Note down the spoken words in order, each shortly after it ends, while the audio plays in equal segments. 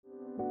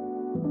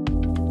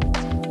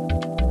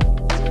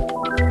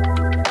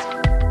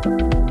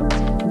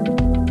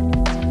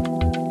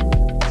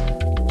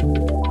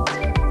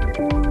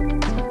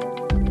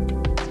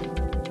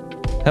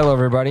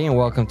everybody, and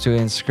welcome to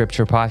In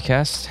Scripture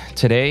Podcast.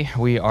 Today,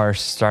 we are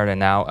starting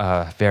now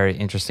a very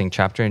interesting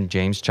chapter in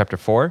James chapter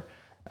 4.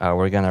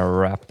 We're going to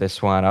wrap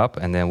this one up,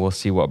 and then we'll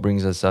see what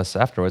brings us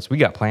afterwards. We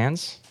got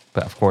plans,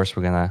 but of course,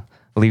 we're going to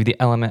leave the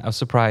element of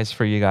surprise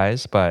for you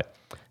guys. But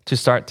to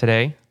start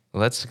today,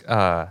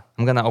 I'm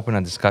going to open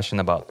a discussion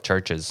about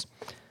churches.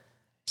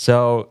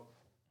 So,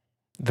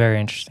 very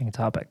interesting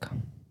topic.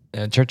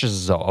 Churches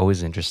is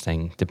always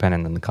interesting,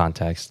 depending on the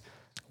context.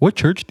 What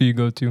church do you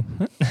go to?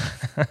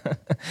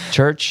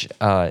 Church,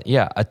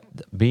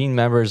 being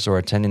members or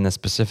attending a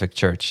specific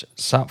church,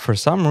 for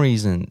some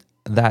reason,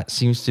 that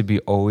seems to be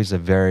always a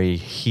very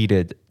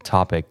heated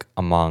topic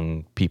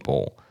among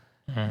people.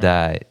 Mm-hmm.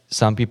 That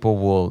some people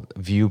will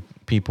view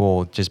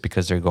people just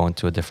because they're going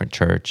to a different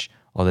church,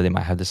 although they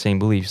might have the same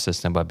belief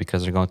system, but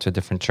because they're going to a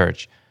different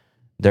church,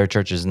 their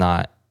church is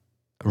not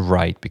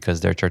right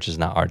because their church is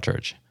not our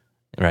church,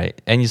 right?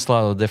 And you still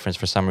have a difference.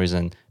 For some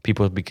reason,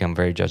 people become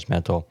very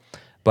judgmental.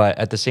 But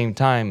at the same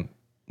time,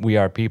 we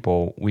are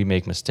people, we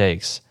make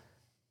mistakes.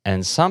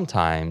 And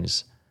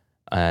sometimes,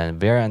 and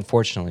very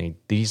unfortunately,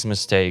 these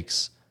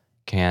mistakes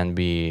can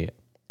be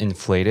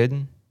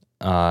inflated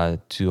to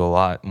a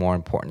lot more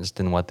importance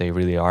than what they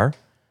really are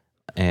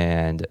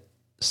and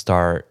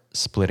start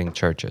splitting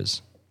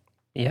churches.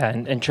 Yeah,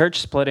 and church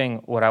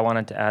splitting, what I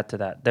wanted to add to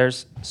that,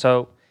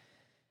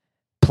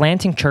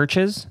 planting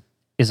churches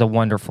is a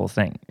wonderful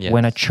thing. Yes.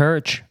 When a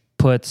church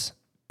puts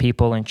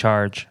people in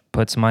charge,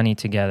 puts money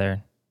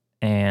together,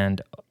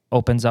 and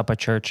opens up a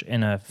church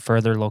in a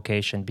further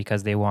location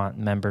because they want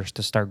members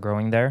to start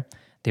growing there.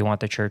 They want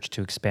the church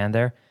to expand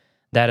there.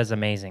 That is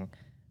amazing.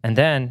 And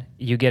then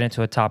you get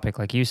into a topic,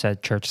 like you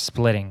said, church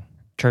splitting.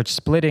 Church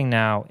splitting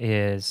now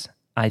is,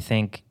 I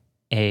think,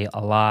 a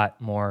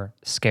lot more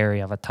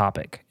scary of a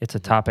topic. It's a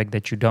topic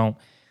that you don't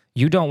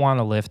want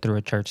to live through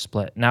a church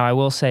split. Now, I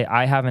will say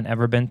I haven't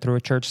ever been through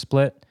a church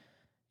split,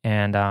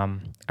 and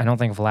I don't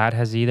think Vlad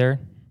has either.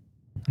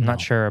 I'm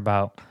not sure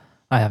about...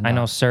 I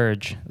know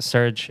Serge.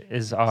 Serge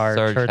is our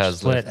church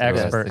split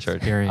expert.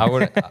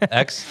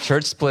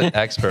 Church split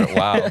expert.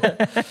 Wow.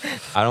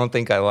 I don't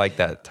think I like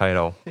that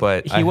title,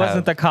 but he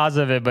wasn't the cause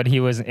of it, but he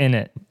was in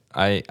it.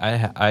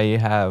 I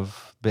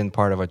have been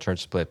part of a church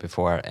split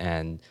before,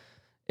 and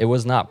it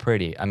was not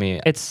pretty. I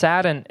mean, it's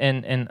sad,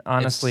 and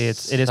honestly, it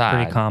is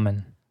pretty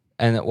common.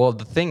 And well,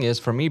 the thing is,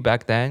 for me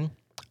back then,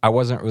 I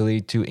wasn't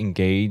really too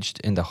engaged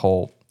in the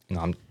whole.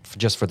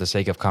 Just for the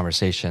sake of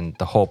conversation,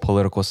 the whole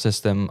political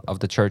system of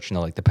the church,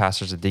 like the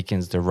pastors, the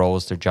deacons, their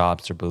roles, their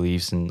jobs, their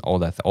beliefs, and all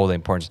the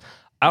importance.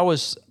 I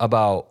was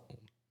about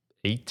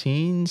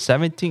 18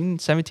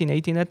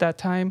 at that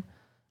time,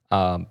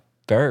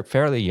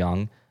 fairly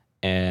young,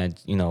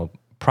 and,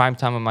 prime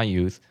time of my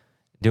youth,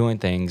 doing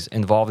things,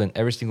 involved in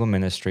every single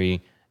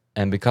ministry.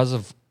 And because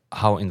of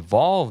how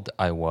involved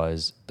I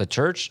was, the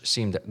church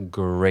seemed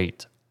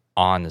great,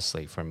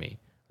 honestly, for me.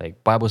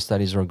 Like Bible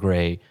studies were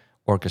great.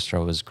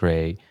 Orchestra was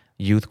great,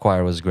 youth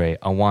choir was great,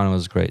 Awana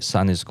was great,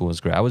 Sunday school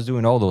was great. I was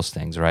doing all those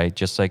things, right?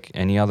 Just like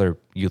any other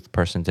youth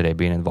person today,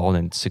 being involved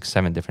in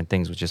 6-7 different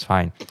things, which is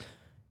fine.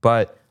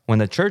 But when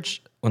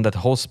that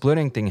whole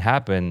splitting thing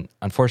happened,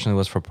 unfortunately it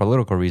was for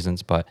political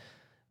reasons, but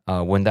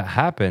when that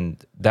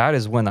happened, that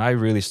is when I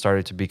really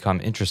started to become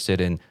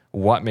interested in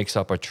what makes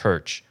up a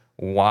church.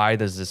 Why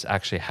does this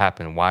actually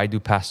happen? Why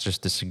do pastors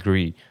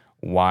disagree?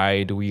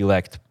 Why do we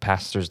elect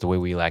pastors the way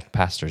we elect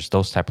pastors?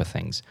 Those type of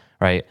things,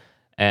 right?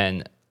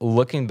 And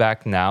looking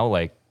back now,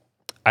 like,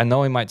 I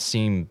know it might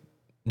seem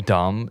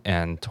dumb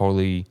and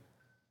totally,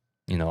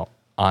 not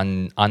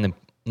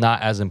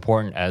as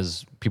important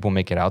as people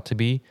make it out to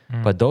be.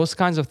 But those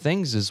kinds of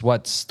things is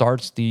what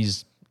starts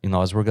these,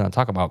 as we're going to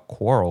talk about,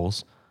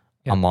 quarrels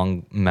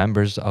among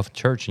members of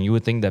church. And you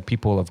would think that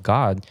people of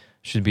God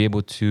should be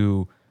able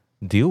to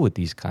deal with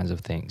these kinds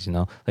of things,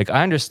 Like,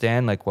 I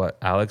understand, like what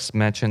Alex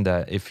mentioned,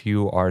 that if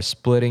you are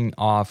splitting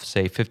off,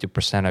 say,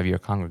 50% of your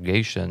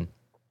congregation,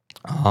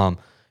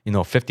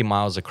 50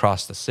 miles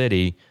across the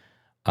city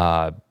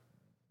to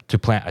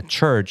plant a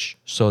church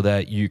so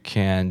that you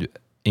can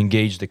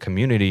engage the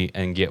community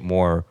and get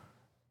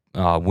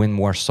win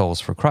more souls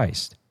for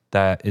Christ.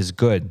 That is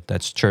good.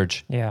 That's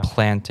church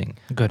planting.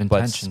 Good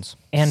intentions.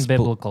 And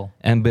biblical.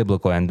 And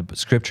biblical. And the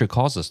scripture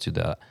calls us to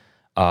that.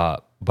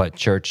 But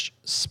church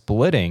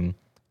splitting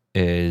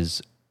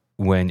is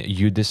when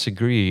you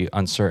disagree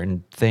on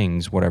certain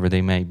things, whatever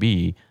they may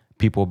be,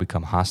 people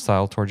become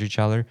hostile towards each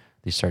other.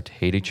 They start to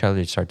hate each other.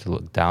 They start to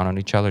look down on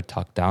each other,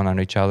 talk down on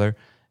each other.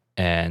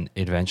 And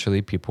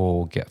eventually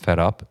people get fed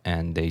up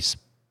and they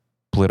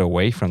split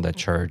away from the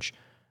church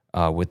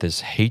with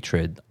this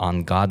hatred,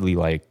 ungodly,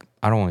 like,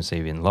 I don't want to say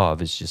even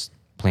love. It's just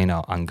plain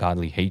out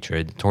ungodly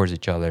hatred towards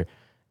each other.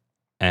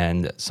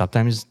 And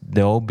sometimes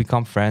they'll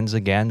become friends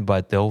again,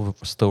 but they'll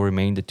still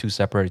remain the two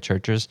separated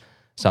churches.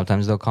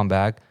 Sometimes they'll come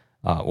back.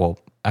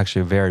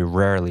 Actually, very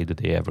rarely do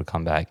they ever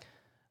come back.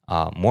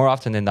 More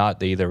often than not,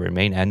 they either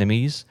remain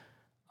enemies.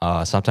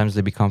 Sometimes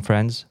they become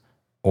friends,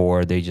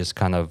 or they just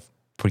kind of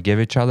forgive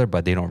each other,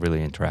 but they don't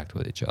really interact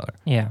with each other.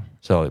 Yeah.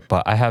 So,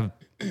 but I have,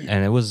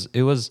 and it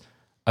was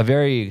a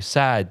very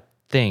sad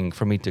thing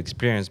for me to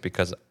experience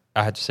because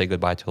I had to say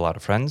goodbye to a lot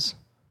of friends.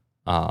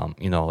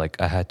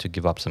 Like I had to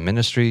give up some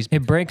ministries.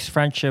 It breaks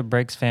friendship,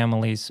 breaks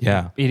families.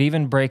 Yeah. It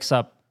even breaks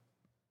up,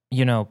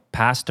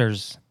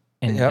 pastors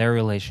in their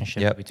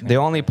relationship. Between the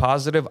only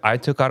positive I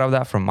took out of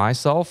that for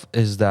myself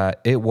is that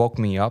it woke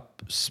me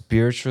up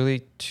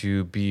spiritually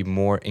to be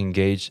more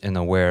engaged and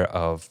aware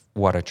of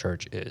what a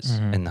church is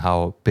and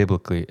how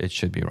biblically it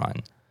should be run.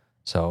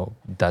 So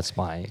that's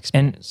my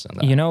experience.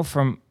 And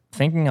from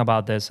thinking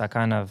about this, I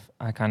kind of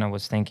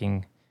was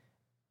thinking,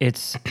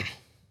 it's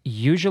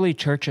usually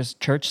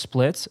church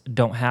splits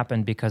don't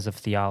happen because of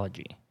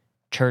theology.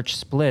 Church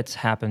splits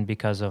happen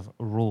because of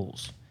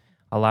rules.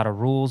 A lot of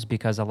rules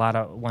because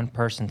one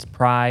person's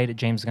pride.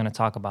 James is going to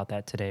talk about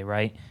that today,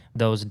 right?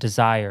 Those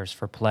desires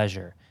for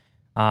pleasure.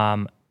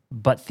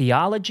 But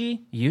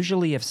theology,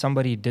 usually if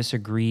somebody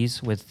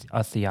disagrees with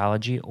a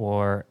theology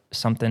or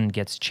something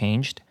gets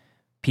changed,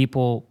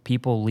 people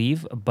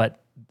leave, but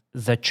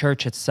the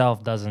church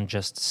itself doesn't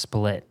just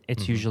split.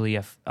 It's usually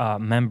if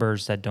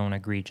members that don't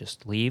agree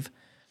just leave.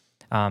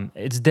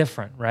 It's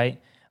different,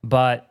 right?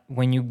 But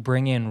when you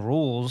bring in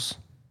rules,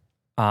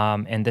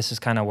 and this is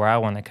kind of where I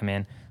want to come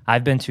in,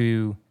 I've been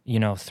to,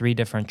 3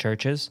 different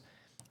churches,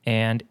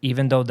 and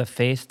even though the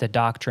faith, the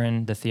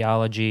doctrine, the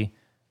theology,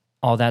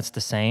 all that's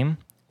the same,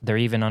 they're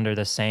even under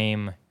the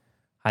same,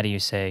 how do you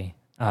say,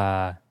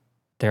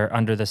 they're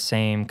under the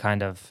same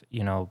kind of,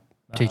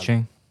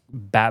 teaching.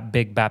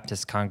 Big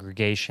Baptist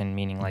congregation,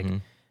 meaning like,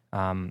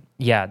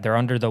 they're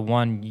under the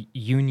one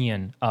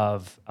union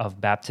of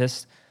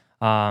Baptists.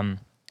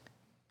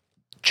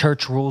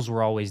 Church rules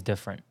were always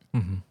different.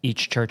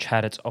 Each church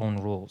had its own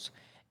rules.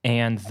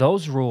 And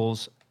those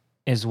rules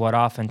is what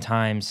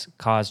oftentimes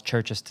caused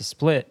churches to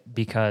split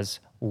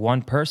because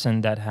one person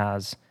that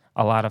has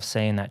a lot of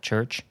say in that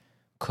church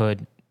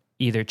could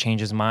either change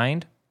his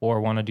mind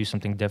or want to do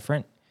something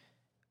different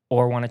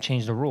or want to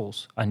change the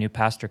rules. A new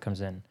pastor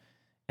comes in.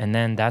 And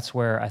then that's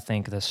where I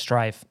think the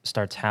strife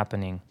starts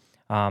happening.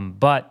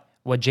 But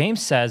what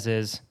James says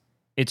is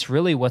it's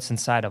really what's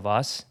inside of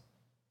us.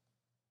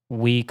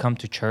 We come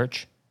to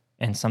church,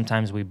 and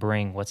sometimes we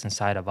bring what's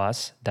inside of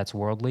us that's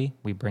worldly.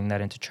 We bring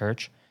that into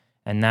church,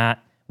 and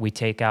that we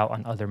take out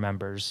on other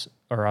members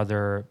or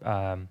other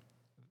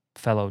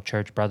fellow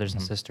church brothers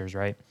and sisters,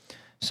 right?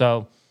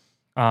 So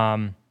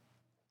I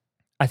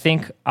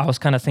think I was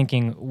kind of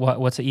thinking,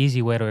 what's an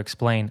easy way to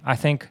explain? I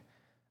think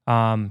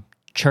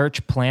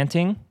church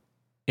planting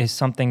is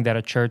something that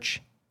a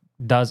church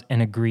does in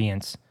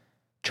agreeance.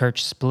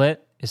 Church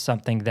split is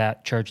something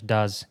that church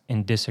does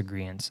in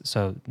disagreeance.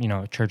 So,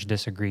 a church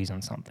disagrees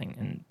on something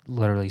and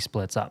literally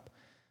splits up.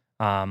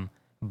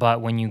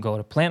 But when you go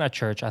to plant a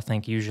church, I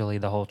think usually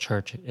the whole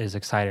church is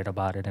excited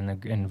about it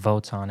and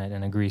votes on it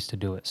and agrees to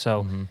do it.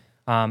 So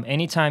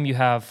anytime you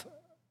have,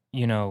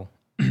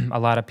 a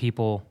lot of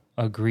people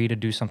agree to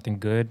do something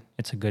good,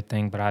 it's a good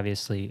thing. But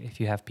obviously, if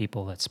you have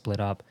people that split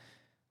up,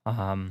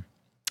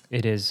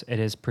 it's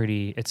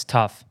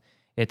tough.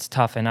 It's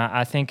tough. And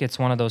I think it's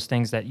one of those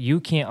things that you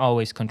can't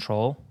always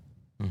control,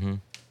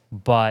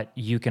 but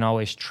you can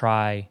always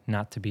try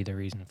not to be the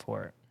reason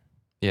for it.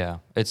 Yeah,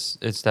 it's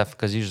definitely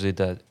because usually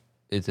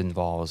it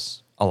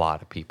involves a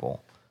lot of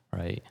people,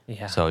 right?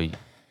 Yeah. So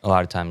a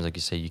lot of times, like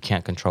you say, you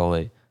can't control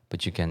it,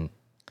 but you can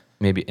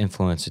maybe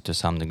influence it to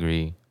some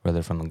degree,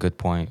 whether from a good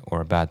point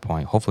or a bad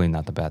point. Hopefully,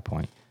 not the bad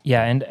point.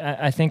 Yeah, and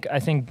I think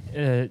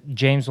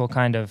James will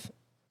kind of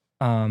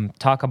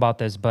talk about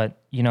this, but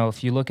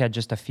if you look at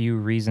just a few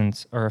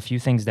reasons or a few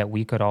things that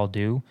we could all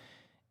do,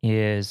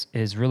 is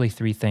really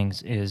 3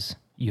 things: is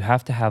you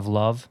have to have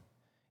love,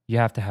 you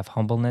have to have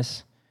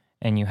humbleness,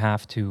 and you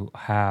have to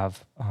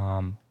have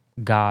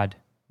God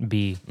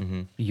be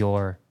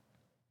your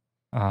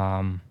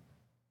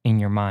in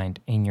your mind,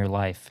 in your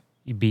life,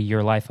 be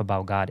your life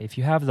about God. If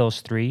you have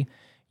those 3,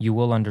 you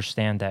will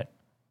understand that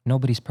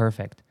nobody's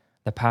perfect.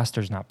 The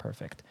pastor's not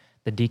perfect.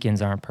 The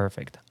deacons aren't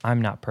perfect.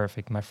 I'm not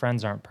perfect. My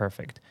friends aren't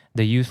perfect.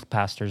 The youth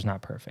pastor's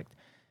not perfect.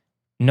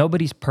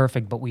 Nobody's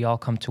perfect, but we all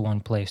come to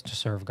one place to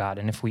serve God.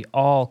 And if we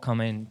all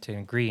come into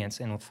agreement,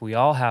 and if we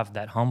all have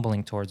that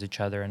humbling towards each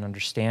other and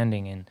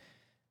understanding,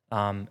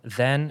 and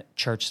then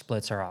church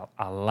splits are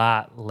a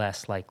lot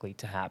less likely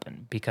to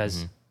happen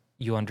because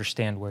you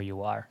understand where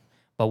you are.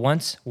 But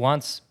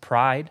once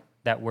pride,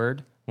 that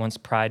word, once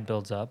pride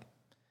builds up,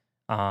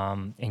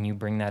 and you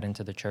bring that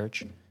into the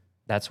church,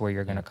 that's where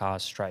you're going to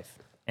cause strife.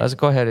 Let's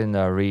go ahead and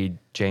read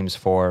James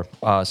 4.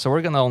 So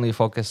we're going to only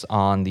focus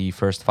on the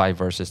first 5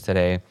 verses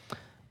today.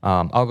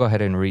 I'll go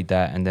ahead and read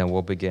that, and then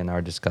we'll begin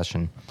our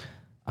discussion.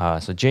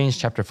 So James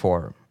chapter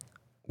 4.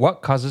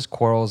 What causes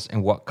quarrels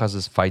and what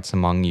causes fights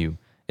among you?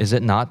 Is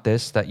it not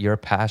this, that your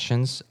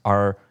passions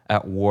are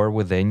at war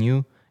within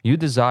you? You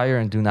desire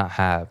and do not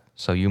have,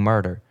 so you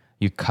murder.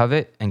 You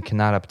covet and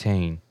cannot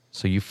obtain,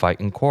 so you fight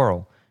and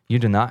quarrel. You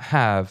do not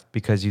have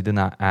because you do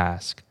not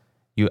ask.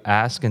 You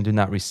ask and do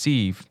not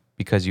receive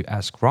because you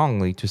ask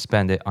wrongly to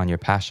spend it on your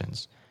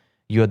passions.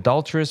 You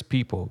adulterous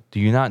people, do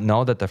you not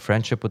know that the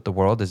friendship with the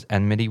world is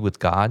enmity with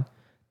God?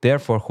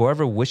 Therefore,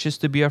 whoever wishes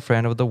to be a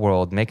friend of the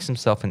world makes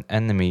himself an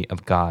enemy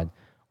of God.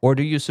 Or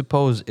do you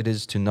suppose it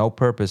is to no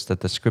purpose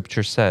that the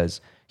scripture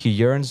says, he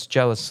yearns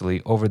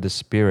jealously over the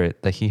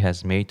Spirit that he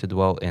has made to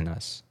dwell in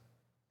us?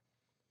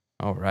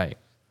 All right.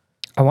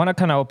 I want to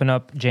kind of open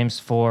up James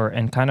 4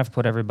 and kind of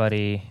put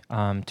everybody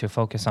to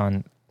focus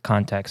on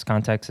context.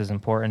 Context is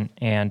important.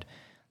 And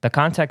the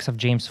context of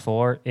James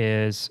 4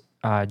 is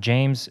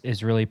James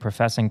is really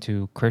professing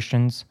to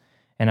Christians,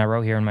 and I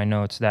wrote here in my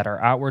notes, that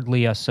are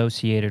outwardly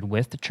associated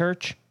with the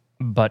church,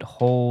 but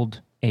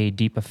hold a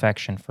deep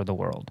affection for the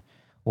world,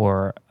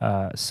 or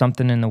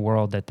something in the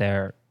world that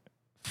they're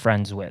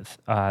friends with,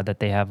 that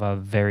they have a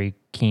very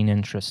keen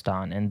interest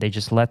on, and they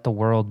just let the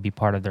world be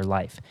part of their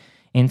life.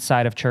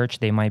 Inside of church,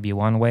 they might be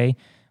one way,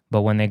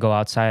 but when they go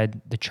outside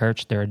the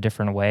church, they're a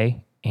different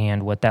way.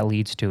 And what that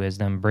leads to is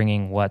them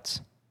bringing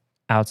what's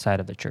outside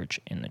of the church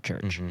in the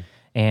church. Mm-hmm.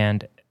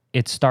 And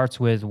it starts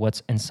with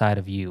what's inside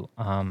of you,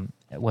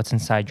 what's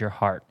inside your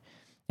heart.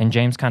 And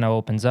James kind of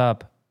opens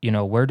up,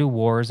 where do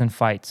wars and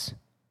fights,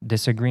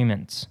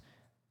 disagreements,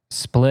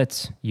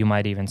 splits, you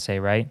might even say,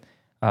 right?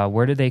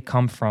 Where do they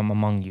come from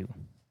among you?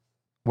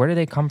 Where do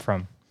they come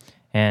from?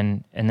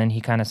 And then he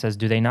kind of says,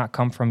 do they not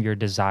come from your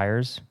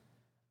desires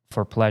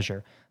for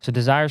pleasure? So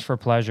desires for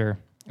pleasure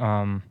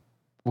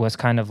was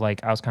kind of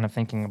like, I was kind of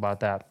thinking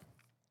about that.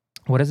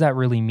 What does that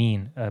really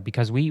mean?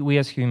 Because we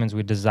as humans,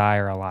 we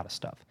desire a lot of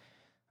stuff.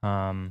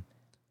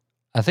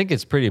 I think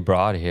it's pretty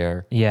broad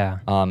here. Yeah.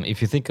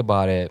 If you think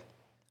about it,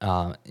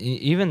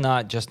 even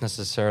not just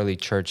necessarily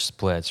church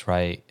splits,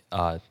 right?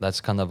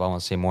 That's kind of, I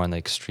want to say, more on the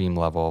extreme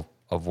level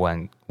of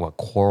what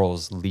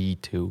quarrels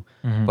lead to,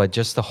 but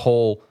just the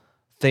whole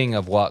thing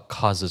of what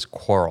causes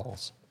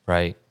quarrels,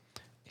 right?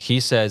 He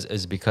says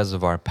is because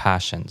of our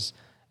passions.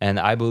 And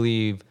I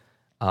believe,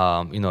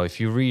 if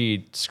you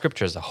read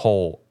scripture as a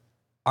whole,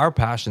 our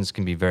passions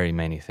can be very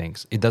many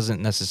things. It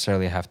doesn't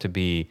necessarily have to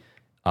be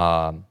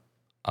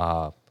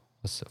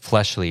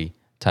fleshly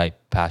type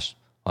passion.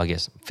 Well, I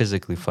guess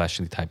physically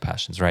fleshly type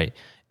passions, right?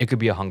 It could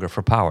be a hunger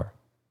for power,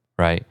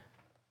 right?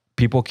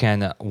 People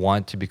can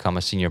want to become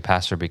a senior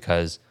pastor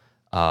because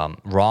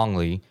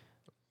wrongly,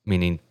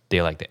 meaning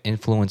they like to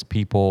influence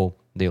people,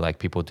 they like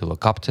people to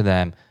look up to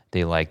them,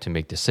 they like to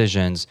make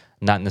decisions,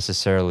 not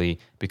necessarily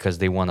because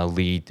they want to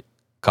lead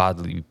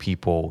godly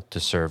people to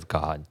serve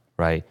God,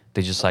 right?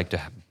 They just like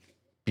to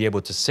be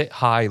able to sit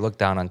high, look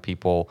down on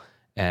people,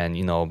 and,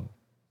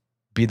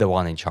 be the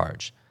one in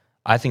charge.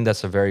 I think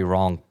that's a very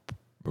wrong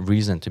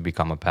reason to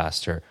become a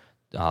pastor,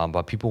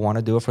 but people want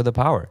to do it for the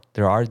power.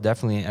 There are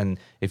definitely, and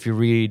if you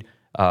read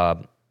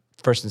 1st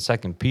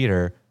and 2nd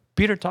Peter,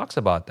 Peter talks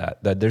about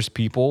that there's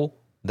people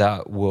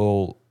that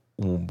will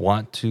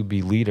want to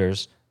be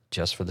leaders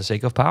just for the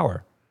sake of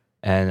power.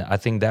 And I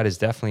think that is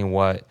definitely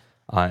what,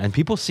 and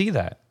people see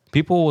that.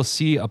 People will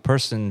see a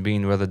person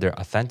being, whether they're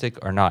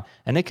authentic or not.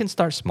 And it can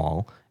start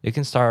small. It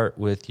can start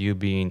with you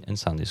being in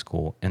Sunday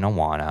school, in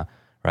Awana,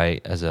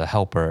 right, as a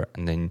helper,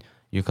 and then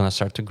you're going to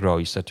start to grow.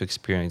 You start to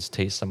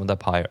taste some of the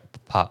power,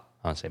 I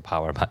don't say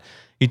power, but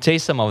you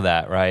taste some of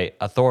that, right,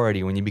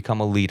 authority when you become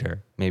a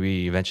leader. Maybe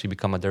you eventually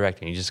become a director,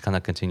 and you just kind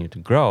of continue to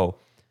grow.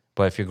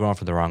 But if you're growing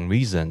for the wrong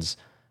reasons,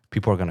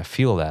 people are going to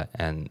feel that,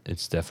 and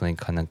it's definitely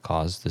kind of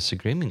cause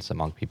disagreements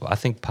among people. I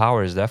think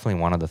power is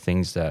definitely one of the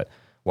things that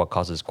what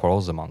causes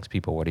quarrels amongst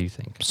people. What do you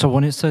think? So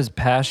when it says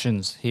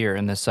passions here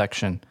in this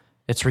section,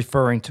 it's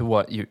referring to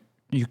what you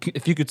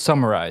if you could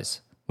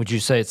summarize, would you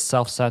say it's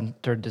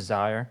self-centered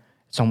desire?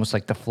 It's almost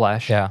like the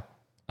flesh. Yeah.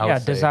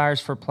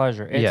 Desires for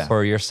pleasure. It's,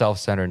 for your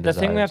self-centered desires.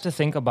 The thing we have to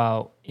think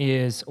about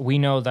is we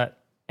know that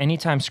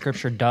anytime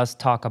Scripture does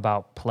talk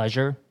about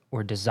pleasure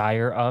or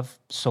desire of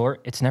sort,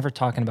 it's never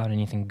talking about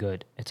anything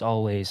good. It's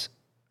always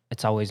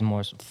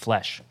more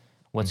flesh.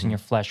 What's in your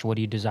flesh? What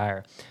do you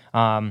desire?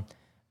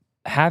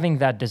 Having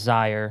that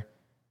desire,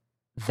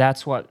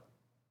 that's what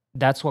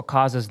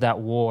causes that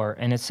war.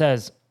 And it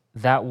says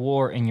that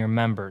war in your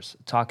members,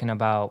 talking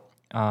about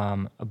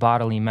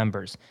bodily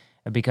members,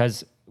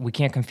 because we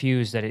can't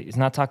confuse that it's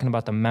not talking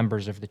about the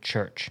members of the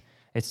church.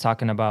 It's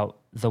talking about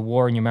the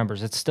war in your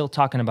members. It's still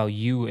talking about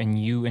you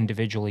and you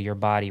individually, your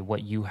body,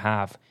 what you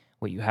have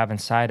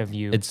inside of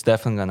you. It's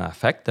definitely going to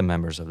affect the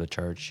members of the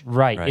church.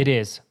 Right, it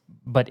is.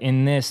 But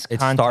in this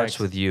context, it starts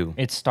with you.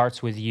 It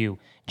starts with you.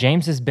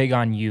 James is big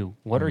on you.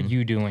 What are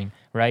you doing,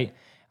 right?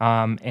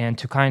 And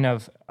to kind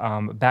of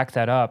back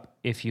that up,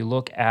 if you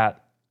look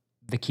at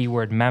the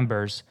keyword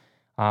members,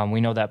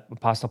 we know that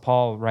Apostle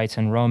Paul writes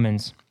in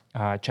Romans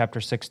chapter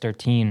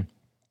 6:13,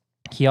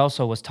 he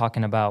also was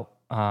talking about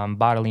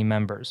bodily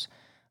members.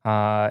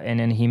 And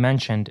then he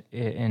mentioned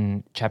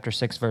in chapter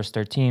 6, verse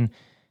 13,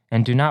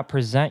 and do not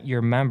present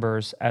your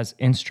members as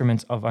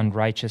instruments of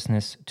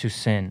unrighteousness to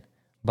sin,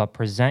 but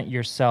present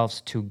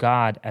yourselves to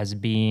God as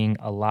being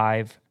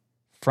alive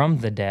from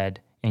the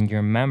dead, and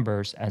your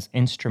members as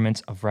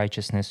instruments of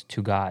righteousness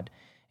to God.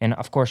 And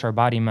of course, our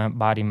body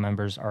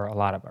members are a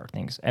lot of our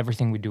things,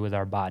 everything we do with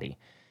our body.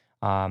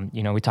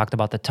 We talked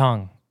about the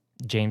tongue.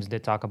 James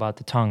did talk about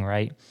the tongue,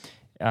 right?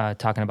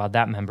 Talking about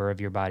that member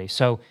of your body.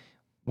 So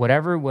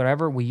whatever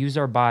we use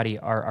our body,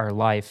 our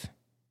life,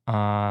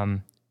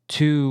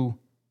 to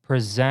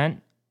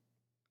present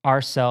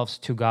ourselves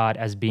to God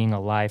as being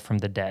alive from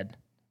the dead.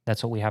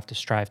 That's what we have to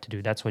strive to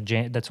do. That's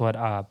what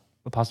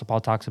Apostle Paul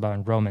talks about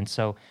in Romans.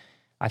 So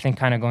I think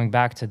kind of going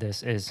back to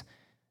this is,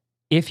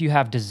 if you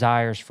have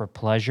desires for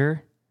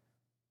pleasure,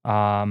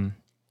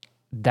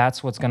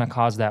 that's what's going to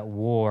cause that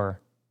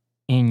war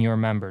in your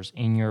members,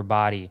 in your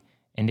body.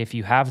 And if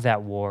you have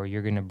that war,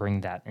 you're going to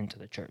bring that into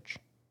the church.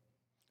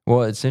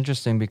 Well, it's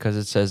interesting because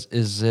it says,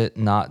 is it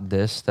not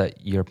this,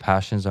 that your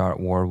passions are at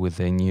war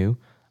within you?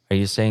 Are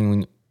you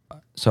saying,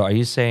 are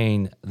you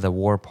saying the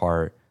war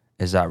part,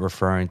 is that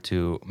referring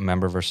to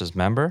member versus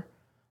member?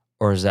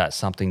 Or is that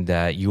something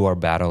that you are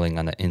battling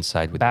on the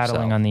inside with yourself?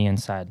 Battling on the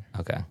inside.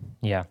 Okay.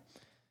 Yeah.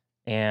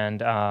 And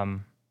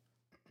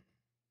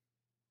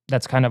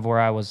that's kind of where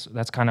I was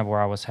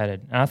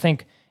headed. And I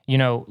think,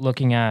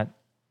 looking at,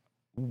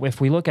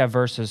 if we look at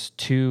verses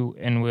 2,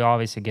 and we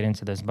obviously get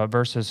into this, but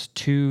verses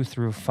 2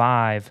 through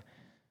 5,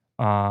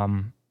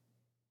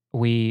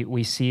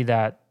 we see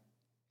that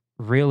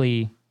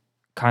really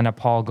kind of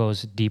Paul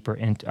goes deeper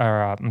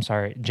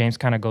into, James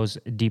kind of goes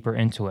deeper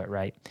into it,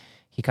 right?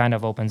 He kind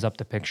of opens up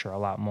the picture a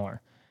lot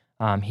more.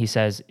 He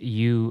says,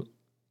 you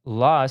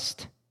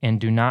lust and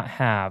do not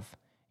have,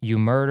 you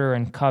murder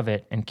and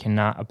covet and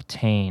cannot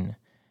obtain.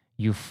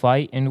 You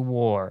fight in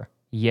war,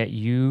 yet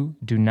you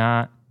do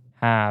not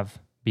have,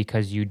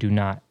 because you do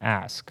not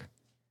ask.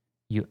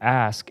 You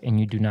ask and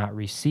you do not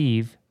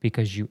receive,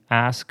 because you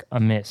ask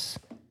amiss,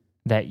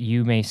 that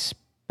you may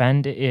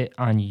spend it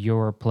on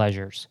your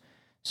pleasures.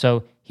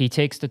 So he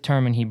takes the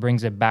term and he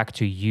brings it back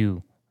to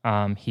you.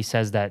 He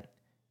says that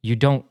you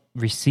don't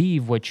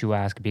receive what you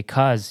ask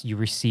because you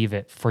receive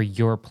it for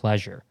your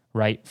pleasure,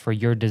 right? For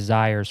your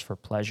desires for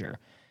pleasure.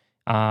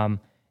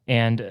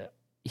 And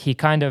he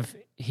kind of,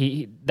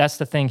 that's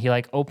the thing. He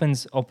like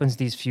opens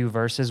these few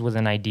verses with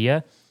an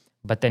idea,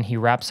 but then he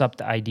wraps up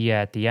the idea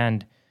at the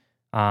end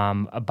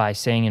by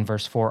saying in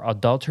verse 4,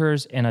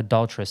 adulterers and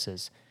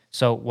adulteresses.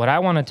 So what I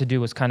wanted to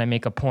do was kind of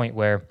make a point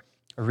where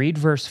read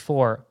verse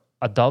 4,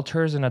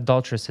 adulterers and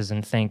adulteresses,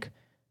 and think,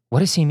 what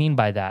does he mean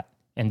by that?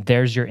 And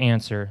there's your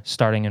answer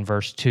starting in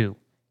verse 2.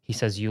 He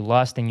says, you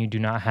lust and you do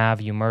not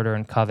have, you murder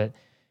and covet,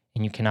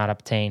 and you cannot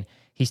obtain.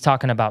 He's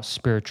talking about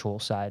spiritual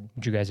side.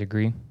 Would you guys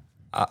agree?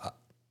 I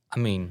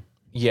mean,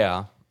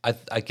 yeah,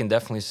 I can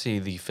definitely see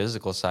the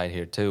physical side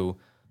here too.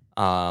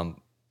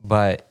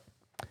 But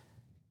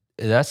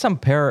that's some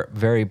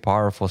very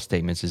powerful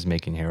statements he's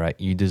making here, right?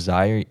 You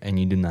desire and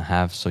you do not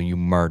have, so you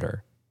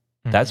murder.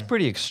 Mm-hmm. That's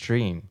pretty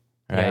extreme,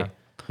 right? Yeah.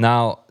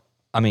 Now,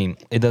 I mean,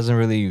 it doesn't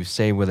really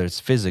say whether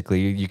it's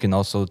physically. You can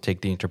also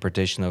take the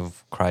interpretation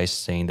of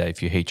Christ saying that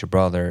if you hate your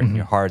brother in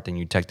your heart, then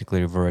you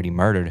technically have already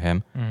murdered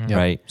him,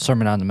 right?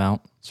 Sermon on the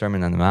Mount.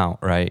 Sermon on the Mount,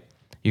 right?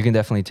 You can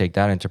definitely take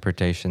that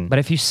interpretation. But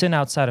if you sin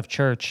outside of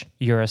church,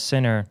 you're a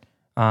sinner.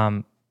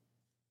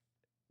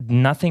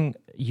 Nothing,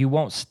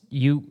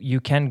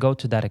 you can go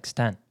to that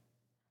extent.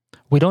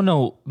 We don't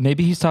know.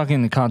 Maybe he's talking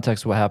in the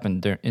context of what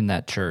happened in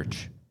that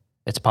church.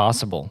 It's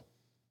possible.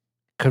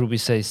 Could we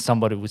say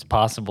someone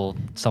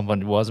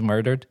was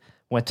murdered,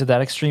 went to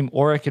that extreme?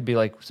 Or it could be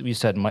like you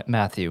said,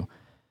 Matthew,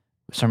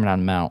 Sermon on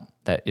the Mount,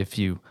 that if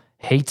you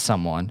hate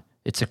someone,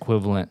 it's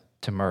equivalent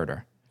to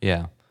murder.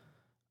 Yeah.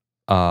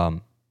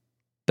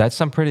 That's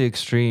some pretty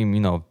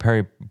extreme,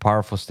 very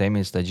powerful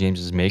statements that James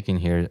is making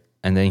here.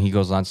 And then he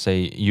goes on to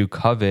say, you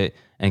covet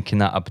and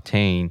cannot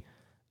obtain,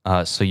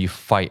 so you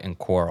fight and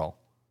quarrel.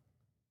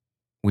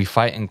 We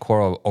fight and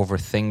quarrel over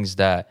things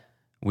that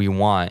we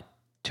want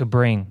to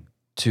bring.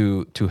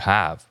 To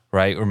have,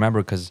 right?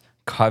 Remember, because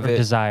covet,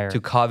 desire, to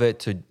covet,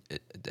 to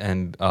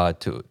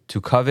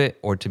covet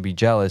or to be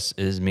jealous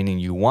is meaning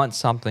you want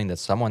something that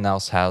someone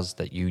else has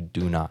that you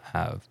do not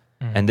have.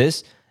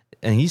 Mm-hmm.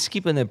 And he's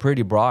keeping it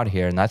pretty broad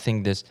here, and I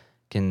think this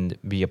can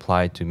be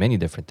applied to many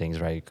different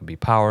things, right? It could be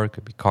power, it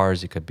could be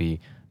cars, it could be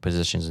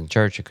positions in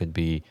church, it could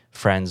be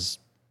friends.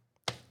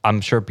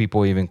 I'm sure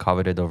people even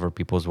coveted over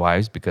people's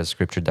wives because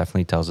Scripture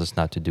definitely tells us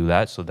not to do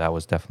that, so that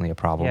was definitely a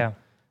problem. Yeah.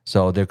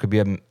 So there could be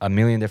a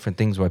million different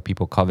things where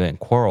people covet and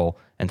quarrel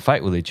and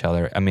fight with each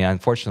other. I mean,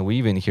 unfortunately, we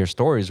even hear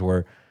stories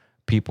where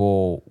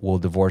people will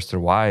divorce their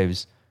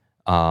wives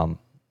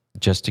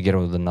just to get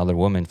with another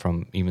woman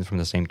from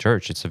the same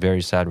church. It's a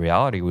very sad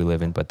reality we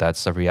live in, but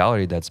that's a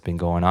reality that's been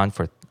going on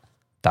for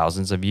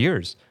thousands of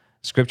years.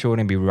 Scripture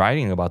wouldn't be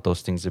writing about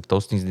those things if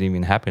those things didn't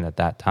even happen at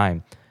that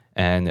time.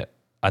 And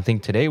I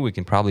think today we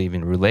can probably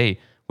even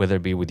relate, whether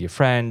it be with your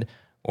friend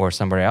or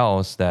somebody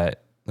else,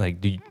 that like,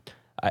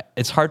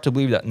 it's hard to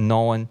believe that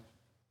no one,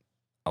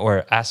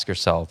 or ask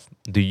yourself,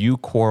 do you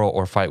quarrel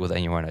or fight with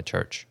anyone at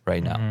church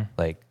right now?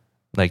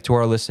 Like to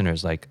our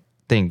listeners, like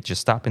just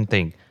stop and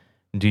think.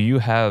 Do you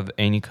have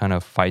any kind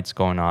of fights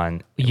going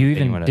on? You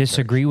even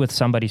disagree with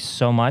somebody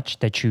so much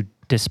that you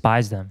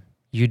despise them.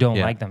 You don't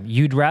like them.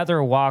 You'd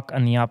rather walk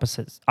on the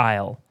opposite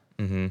aisle.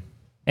 Mm-hmm.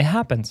 It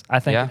happens. I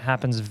think it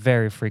happens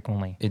very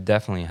frequently. It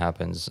definitely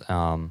happens.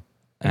 And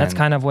that's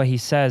kind of what he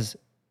says.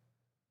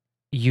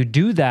 You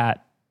do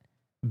that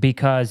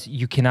because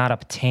you cannot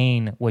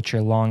obtain what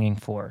you're longing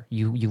for.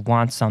 You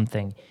want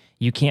something.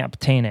 You can't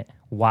obtain it.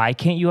 Why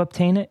can't you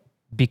obtain it?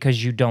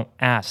 because you don't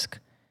ask.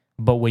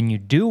 But when you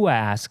do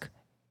ask,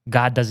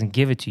 God doesn't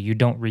give it to you. You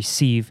don't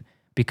receive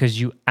because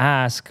you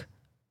ask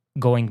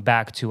going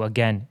back to,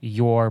 again,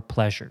 your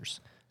pleasures.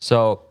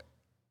 So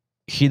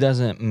he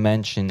doesn't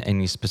mention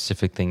any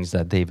specific things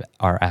that they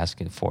are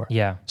asking for.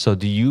 Yeah. So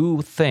do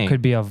you think...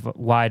 Could be a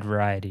wide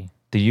variety.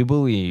 Do you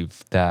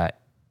believe that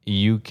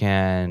you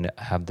can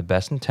have the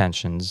best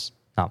intentions?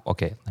 No,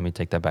 okay, let me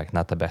take that back.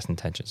 Not the best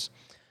intentions.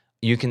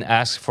 You can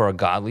ask for a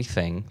godly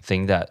thing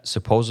that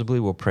supposedly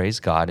will praise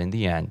God in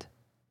the end,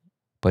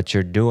 but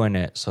you're doing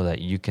it so that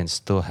you can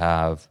still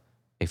have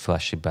a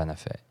fleshly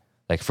benefit.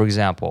 Like, for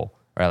example,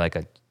 right, like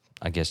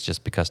I guess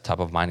just because top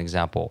of mind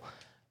example,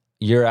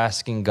 you're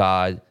asking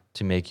God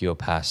to make you a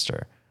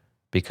pastor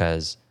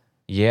because,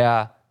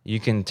 yeah, you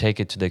can take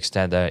it to the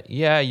extent that,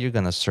 yeah, you're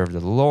going to serve the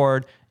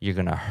Lord, you're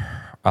going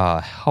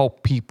to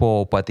help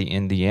people, but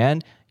in the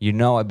end, you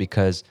know it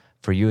because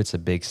for you, it's a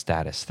big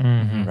status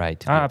thing, right?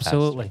 To be a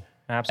Absolutely. pastor.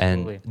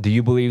 Absolutely. And do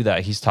you believe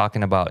that he's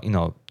talking about,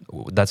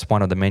 that's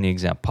one of the many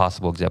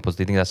possible examples.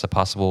 Do you think that's a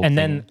possible And thing?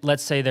 then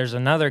let's say there's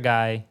another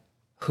guy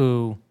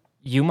who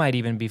you might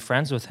even be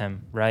friends with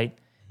him, right?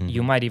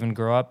 You might even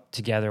grow up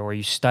together or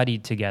you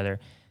studied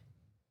together.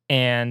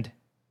 And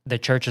the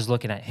church is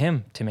looking at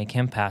him to make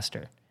him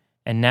pastor.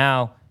 And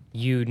now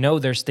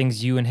there's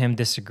things you and him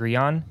disagree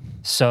on,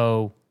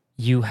 so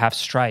you have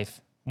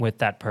strife with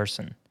that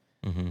person.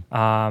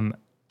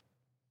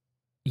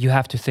 You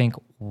have to think,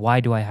 why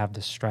do I have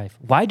this strife?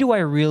 Why do I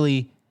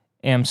really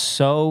am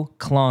so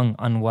clung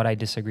on what I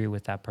disagree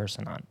with that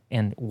person on?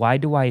 And why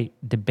do I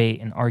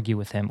debate and argue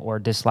with him or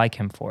dislike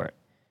him for it?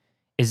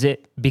 Is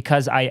it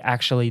because I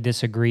actually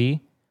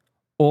disagree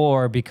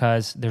or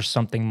because there's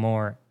something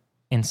more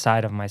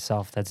inside of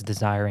myself that's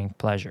desiring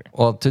pleasure?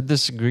 Well, to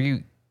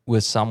disagree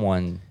with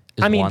someone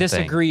is one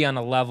disagree thing. on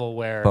a level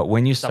where... But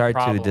when you it's a start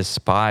to problem.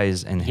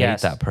 despise and hate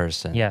Yes. that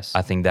person, Yes.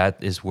 I think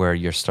that is where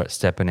you're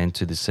stepping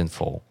into the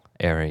sinful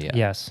area.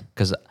 Yes.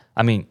 Because,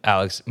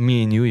 Alex,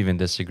 me and you even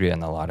disagree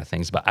on a lot of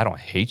things, but I don't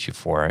hate you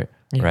for it,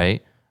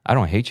 right? I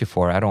don't hate you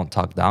for it. I don't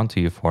talk down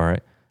to you for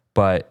it.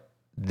 But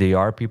there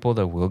are people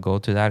that will go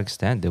to that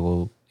extent. They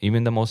will,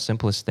 even the most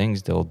simplest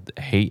things, they'll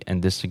hate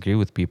and disagree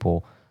with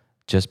people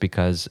just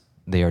because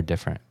they are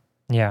different.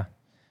 Yeah.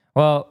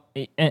 Well,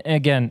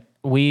 again,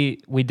 we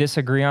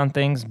disagree on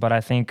things, but I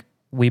think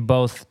we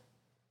both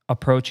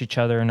approach each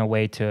other in a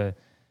way to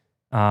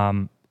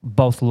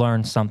both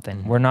learn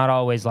something. We're not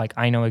always like,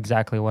 I know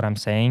exactly what I'm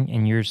saying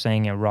and you're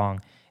saying it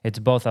wrong. It's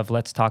both of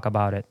let's talk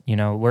about it.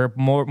 We're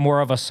more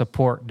of a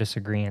support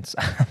disagreements.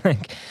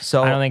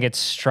 So I don't think it's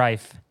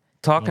strife.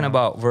 Talking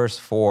about verse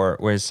 4,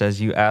 where it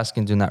says, you ask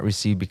and do not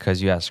receive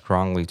because you ask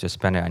wrongly to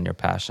spend it on your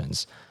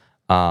passions.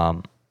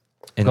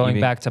 And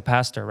Going back to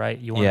pastor, right?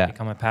 You want to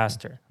become a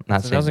pastor.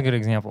 That was a good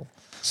example.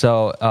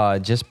 So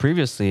just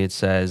previously it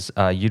says,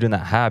 you do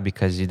not have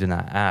because you do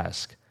not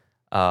ask.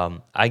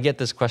 I get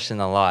this question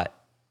a lot,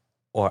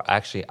 or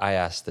actually I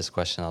ask this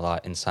question a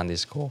lot in Sunday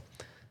school.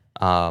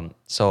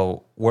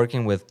 So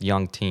working with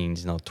young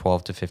teens,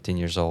 12 to 15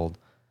 years old,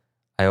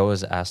 I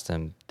always ask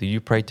them, do you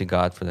pray to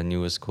God for the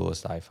newest,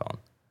 coolest iPhone?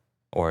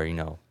 Or,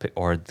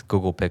 or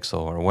Google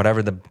Pixel, or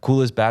whatever the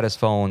coolest, baddest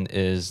phone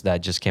is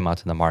that just came out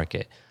to the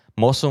market?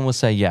 Most of them will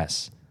say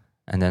yes.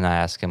 And then I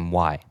ask them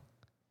why.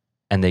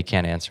 And they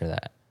can't answer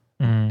that.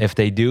 If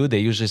they do, they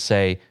usually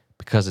say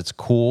because it's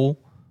cool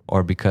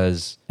or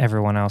because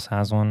everyone else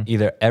has one.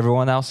 Either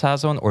everyone else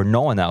has one or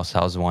no one else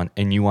has one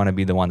and you want to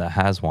be the one that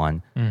has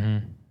one.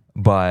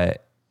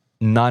 But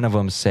none of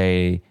them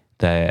say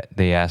that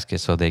they ask it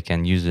so they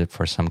can use it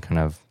for some kind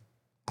of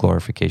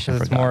glorification for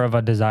God. It's more of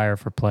a desire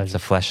for pleasure. It's a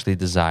fleshly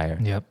desire.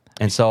 Yep.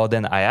 And so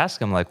then I ask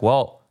them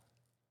well,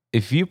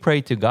 if you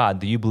pray to God,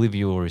 do you believe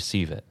you will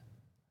receive it?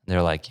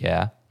 They're like,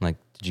 yeah. I'm like,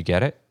 did you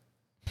get it?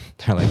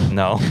 They're like,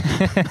 no.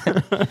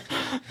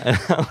 And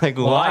I'm like,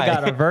 well, why? I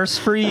got a verse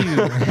for you.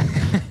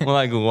 I'm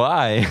like,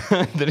 why?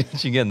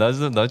 Didn't you get?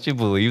 Don't you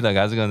believe that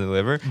God's going to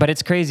deliver? But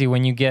it's crazy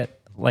when you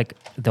get,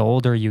 the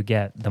older you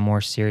get, the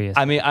more serious.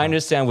 I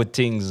understand with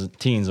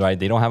teens, right?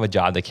 They don't have a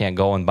job. They can't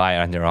go and buy it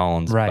on their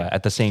own. Right. But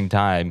at the same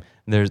time,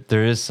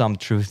 there is some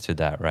truth to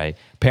that, right?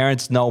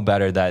 Parents know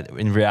better that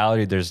in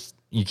reality,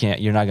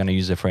 you're not going to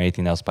use it for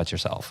anything else but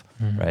yourself,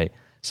 right?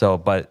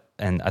 So,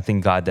 and I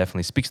think God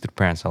definitely speaks to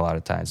parents a lot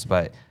of times,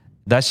 but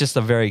that's just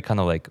a very kind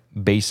of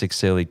basic,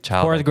 silly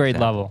child. 4th grade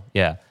example. level.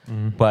 Yeah.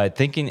 But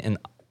thinking in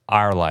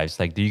our lives,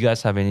 do you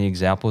guys have any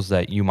examples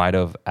that you might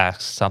have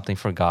asked something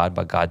for God,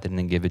 but God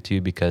didn't give it to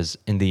you because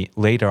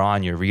later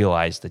on you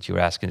realized that you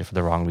were asking it for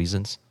the wrong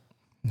reasons?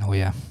 Oh,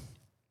 yeah.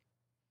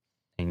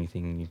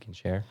 Anything you can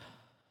share?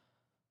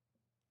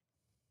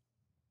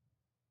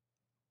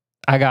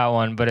 I got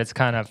one, but it's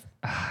kind of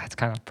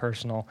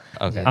personal.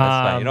 Okay, that's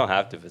fine. You don't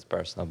have to if it's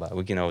personal, but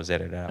we can always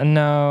edit it out.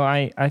 No,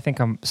 I think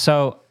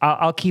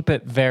I'll keep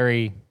it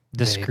very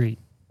discreet.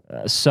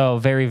 So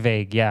very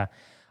vague, yeah.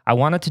 I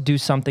wanted to do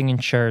something in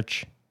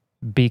church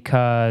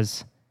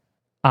because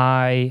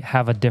I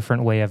have a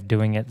different way of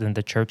doing it than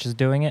the church is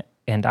doing it,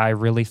 and I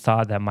really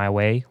thought that my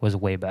way was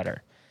way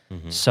better.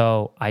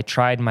 So I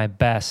tried my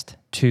best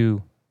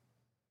to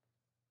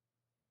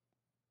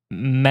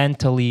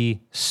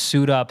mentally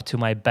suit up to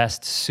my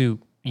best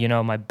suit,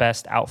 my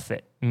best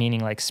outfit,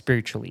 meaning like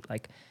spiritually,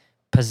 like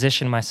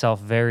position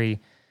myself very,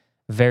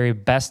 very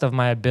best of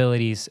my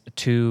abilities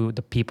to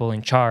the people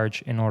in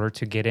charge in order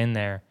to get in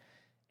there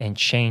and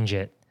change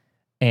it.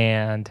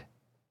 And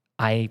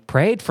I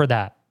prayed for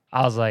that.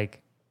 I was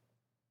like,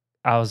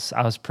 I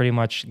was pretty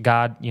much,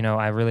 God,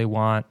 I really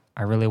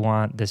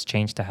want this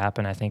change to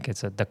happen. I think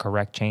it's the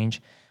correct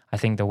change. I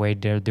think the way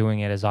they're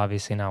doing it is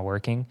obviously not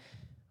working.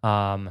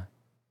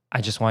 I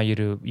just want you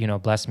to,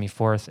 bless me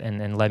forth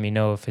and let me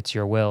know if it's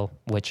your will,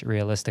 which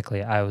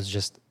realistically, I was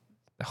just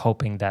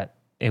hoping that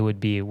it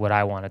would be what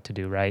I wanted to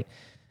do, right?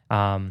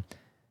 And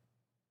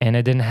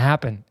it didn't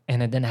happen.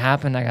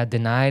 I got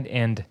denied.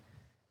 And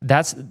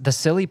that's the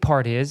silly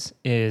part is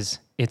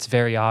it's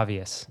very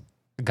obvious.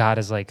 God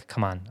is like,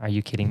 come on, are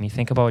you kidding me?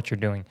 Think about what you're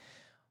doing.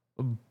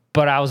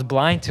 But I was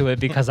blind to it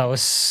because I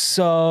was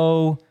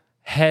so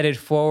headed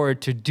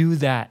forward to do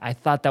that. I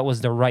thought that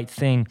was the right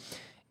thing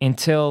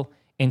until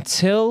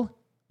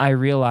I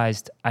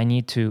realized I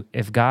need to,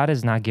 if God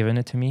has not given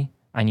it to me,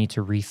 I need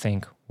to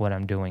rethink what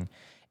I'm doing.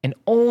 And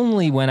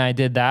only when I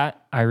did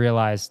that, I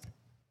realized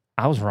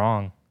I was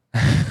wrong.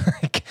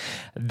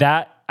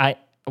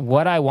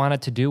 What I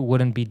wanted to do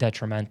wouldn't be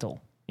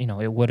detrimental.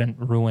 It wouldn't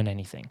ruin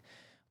anything.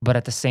 But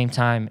at the same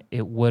time,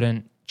 it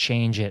wouldn't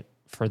change it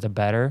for the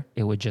better.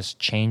 It would just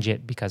change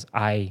it because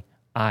I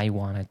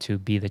wanted to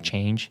be the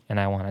change and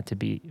I wanted to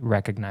be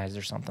recognized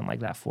or something like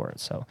that for it.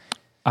 So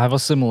I have a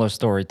similar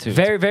story too.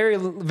 very, very,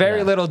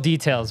 very little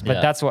details,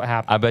 but that's what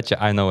happened. I bet you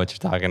I know what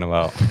you're talking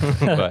about.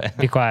 But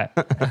be quiet.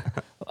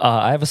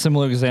 I have a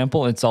similar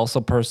example. It's also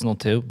personal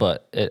too,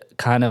 but it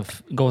kind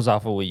of goes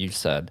off of what you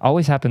said.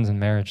 Always happens in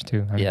marriage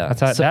too. I mean, Yeah.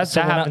 that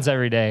happens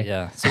every day.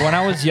 Yeah. So when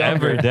I was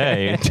younger, every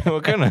day.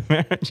 What kind of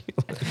marriage you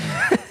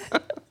live?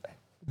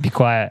 Be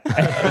quiet.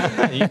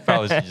 You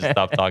probably should just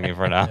stop talking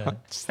for now. Yeah.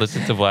 Just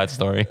listen to Vlad's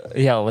story.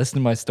 Yeah, listen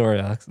to my story,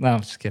 Alex. No, I'm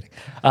just kidding.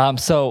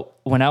 So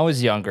when I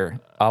was younger,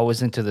 I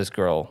was into this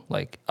girl.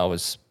 Like I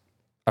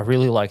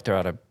really liked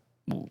her.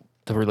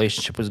 The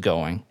relationship was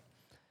going,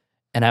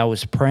 and I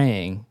was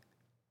praying,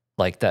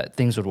 like that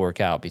things would work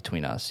out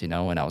between us, And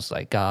I was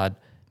like, God,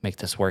 make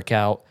this work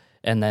out.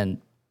 And then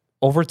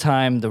over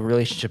time, the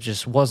relationship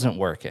just wasn't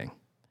working.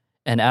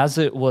 And as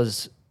we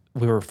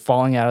were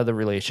falling out of the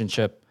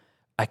relationship,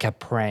 I kept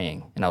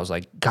praying and I was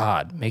like,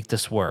 God, make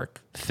this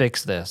work,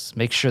 fix this,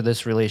 make sure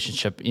this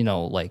relationship,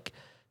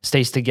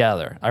 stays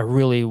together. I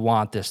really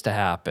want this to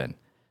happen.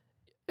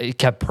 I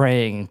kept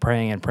praying.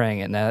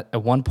 And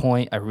at one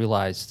point I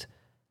realized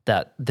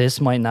that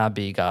this might not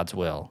be God's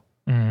will.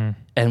 Mm-hmm.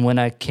 And when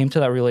I came to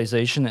that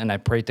realization and I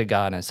prayed to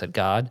God and I said,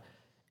 God,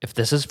 if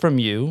this is from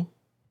you,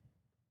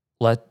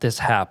 let this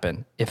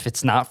happen. If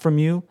it's not from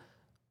you,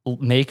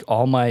 make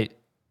all my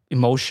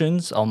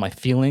emotions, all my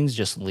feelings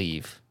just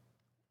leave.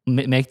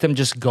 Make them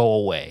just go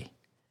away.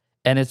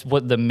 And it's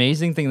what the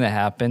amazing thing that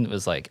happened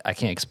was like, I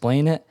can't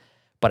explain it,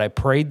 but I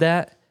prayed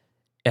that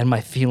and my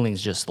feelings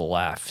just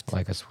left.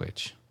 Like a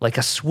switch.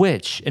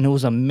 And it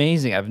was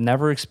amazing. I've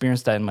never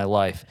experienced that in my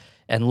life.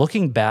 And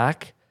looking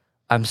back,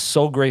 I'm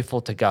so grateful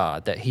to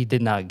God that he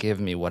did not give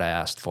me what I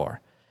asked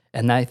for.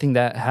 And I think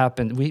that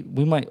happened. We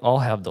might all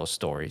have those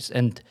stories.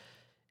 And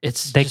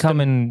they come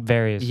in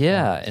various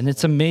forms. And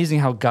it's amazing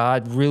how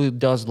God really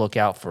does look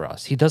out for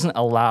us. He doesn't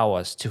allow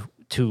us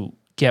to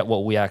get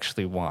what we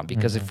actually want,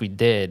 because if we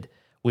did,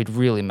 we'd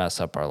really mess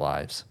up our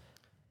lives.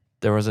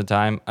 There was a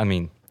time,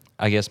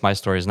 I guess my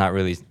story is not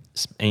really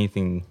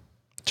anything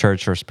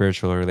church or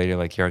spiritual related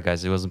like your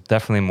guys. It was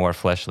definitely more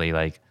fleshly.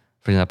 Like,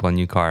 for example, a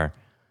new car.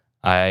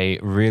 I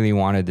really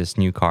wanted this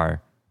new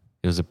car.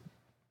 It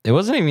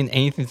wasn't even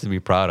anything to be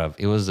proud of.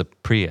 It was a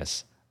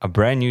Prius, a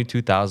brand new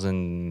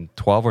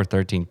 2012 or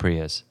 13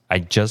 Prius. I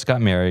just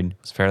got married,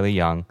 was fairly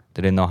young,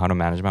 didn't know how to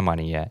manage my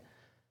money yet.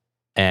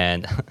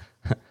 And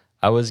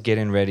I was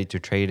getting ready to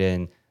trade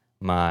in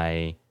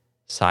my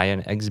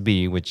Scion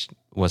XB, which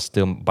was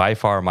still by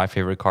far my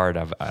favorite car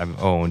that I've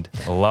owned.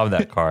 I love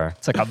that car.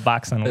 It's like a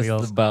box on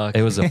wheels.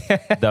 It was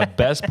the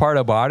best part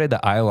about it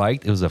that I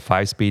liked. It was a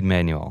 5-speed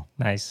manual.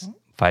 Nice.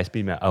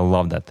 5-speed manual. I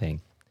love that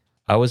thing.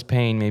 I was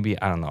paying maybe,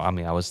 I don't know.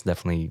 I was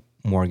definitely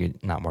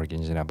not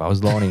mortgaging it, but I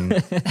was loaning,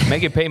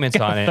 making payments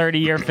on it.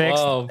 30-year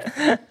fixed. Whoa.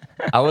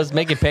 I was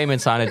making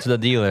payments on it to the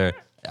dealer.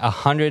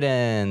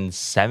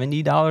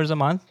 $170 a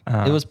month.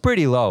 Uh-huh. It was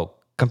pretty low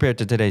compared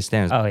to today's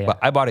standards. Oh, yeah. But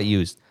I bought it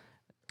used.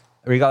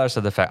 Regardless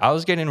of the fact, I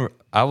was getting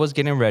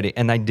ready,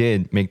 and I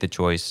did make the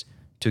choice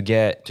to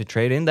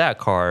trade in that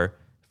car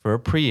for a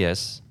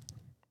Prius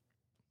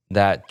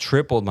that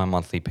tripled my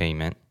monthly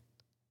payment,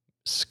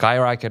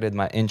 skyrocketed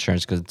my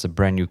insurance because it's a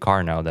brand new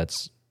car now.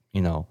 That's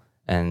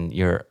and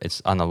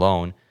it's on a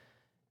loan.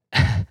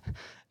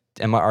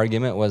 And my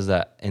argument was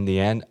that in the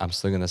end, I'm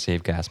still gonna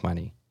save gas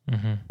money.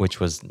 Mm-hmm. Which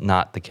was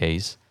not the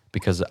case,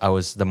 because I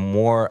was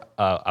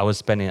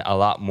spending a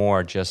lot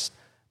more just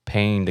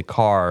paying the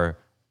car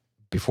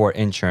before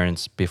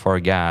insurance, before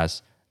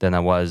gas, than I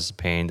was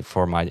paying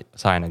for my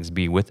Scion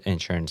XB with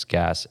insurance,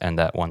 gas, and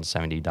that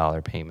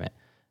 $170 payment,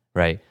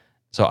 right?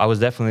 So I was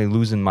definitely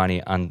losing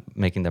money on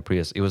making the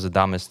Prius. It was a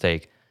dumb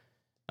mistake.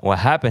 What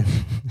happened,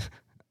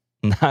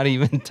 not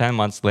even 10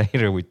 months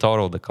later, we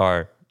totaled the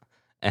car.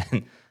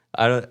 And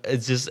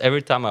it's just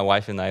every time my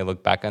wife and I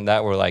look back on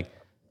that, we're like,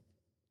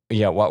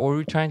 yeah, what were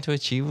we trying to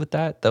achieve with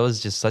that? That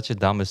was just such a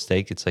dumb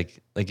mistake. It's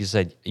like you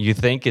said, you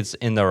think it's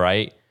in the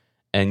right,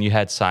 and you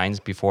had signs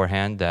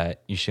beforehand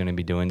that you shouldn't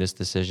be doing this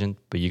decision,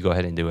 but you go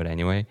ahead and do it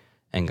anyway.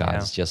 And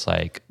God's just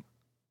like,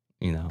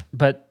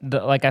 But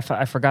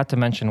I forgot to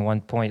mention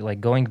one point, like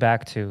going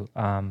back to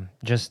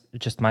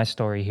just my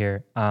story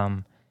here.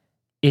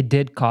 It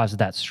did cause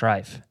that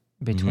strife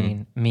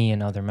between me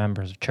and other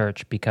members of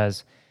church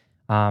because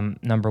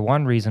number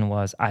one reason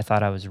was I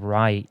thought I was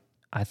right.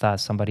 I thought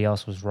somebody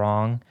else was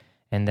wrong.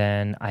 And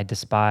then I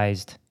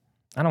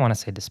don't want to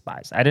say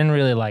despised. I didn't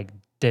really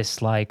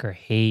dislike or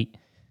hate,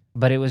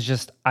 but it was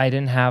just, I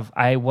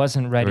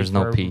wasn't ready. There was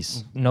no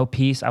peace. No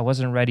peace. I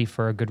wasn't ready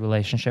for a good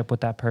relationship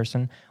with that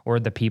person or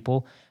the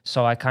people.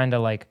 So I kind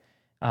of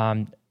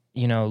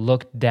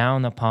looked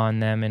down upon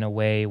them in a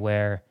way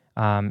where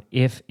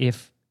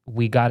if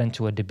we got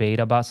into a debate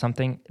about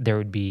something, there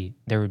would be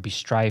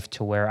strife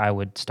to where I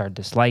would start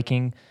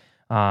disliking.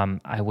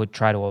 I would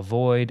try to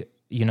avoid,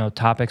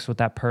 topics with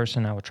that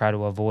person. I would try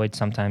to avoid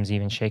sometimes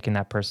even shaking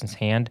that person's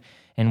hand.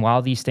 And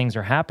while these things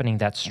are happening,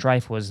 that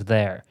strife was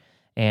there.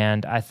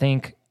 And I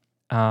think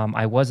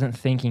I wasn't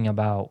thinking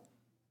about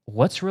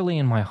what's really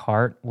in my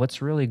heart,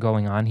 what's really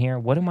going on here,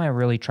 what am I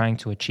really trying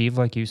to achieve?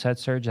 Like you said,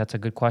 Serge, that's a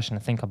good question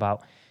to think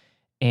about.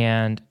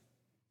 And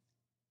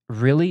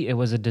really, it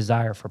was a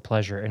desire for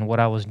pleasure. And what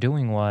I was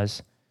doing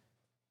was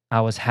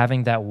I was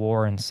having that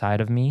war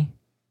inside of me,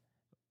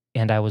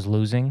 and I was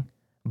losing,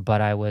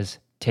 but I was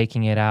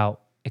taking it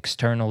out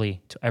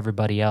externally to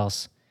everybody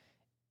else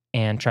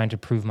and trying to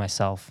prove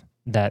myself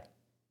that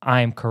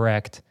I'm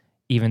correct,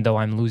 even though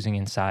I'm losing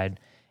inside.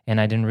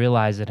 And I didn't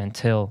realize it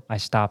until I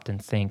stopped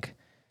and think,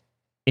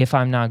 if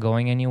I'm not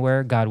going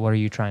anywhere, God, what are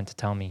you trying to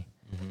tell me?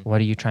 Mm-hmm.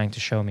 What are you trying to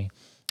show me?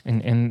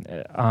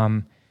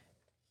 And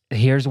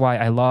here's why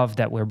I love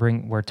that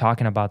we're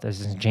talking about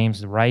this, and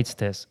James writes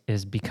this,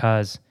 is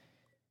because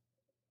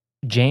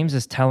James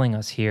is telling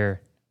us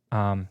here,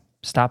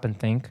 stop and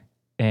think,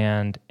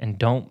 and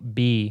don't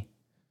be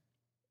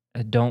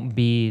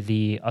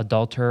the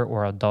adulterer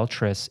or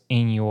adulteress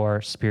in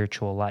your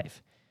spiritual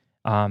life,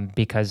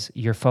 because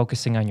you're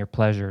focusing on your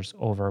pleasures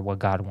over what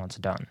God wants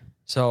done.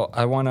 So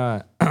I want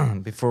to,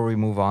 before we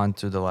move on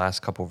to the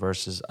last couple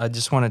verses, I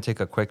just want to take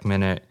a quick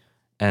minute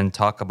and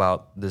talk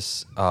about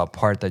this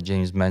part that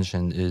James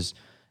mentioned is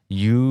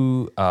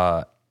you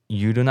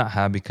do not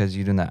have because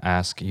you do not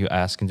ask. You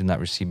ask and do not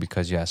receive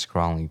because you ask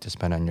wrongly to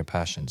spend on your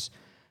passions.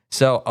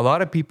 So a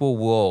lot of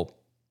people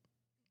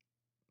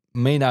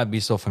may not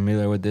be so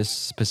familiar with this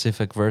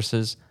specific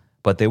verses,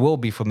 but they will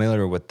be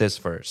familiar with this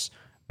verse.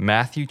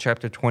 Matthew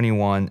chapter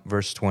 21,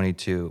 verse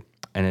 22.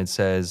 And it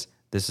says,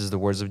 this is the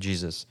words of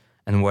Jesus.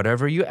 And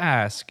whatever you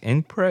ask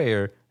in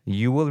prayer,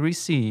 you will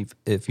receive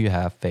if you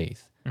have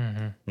faith.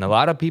 Mm-hmm. And a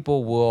lot of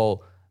people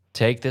will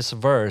take this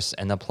verse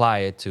and apply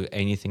it to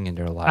anything in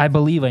their life. I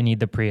believe I need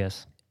the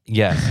Prius.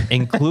 Yes,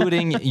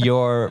 including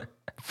your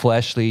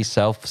fleshly,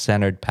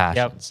 self-centered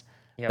passions.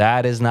 Yep.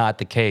 That is not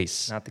the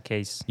case. Not the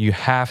case. You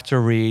have to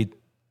read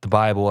the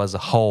Bible as a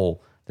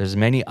whole. There's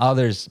many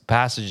other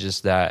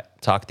passages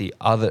that talk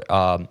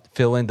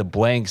fill in the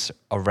blanks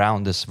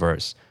around this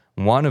verse.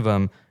 One of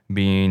them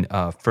being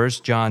 1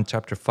 John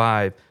chapter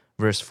 5,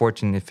 verse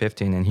 14 and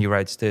 15, and he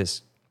writes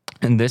this,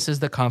 and this is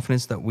the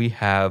confidence that we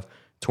have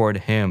toward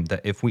him,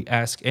 that if we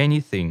ask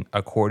anything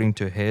according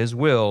to his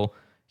will,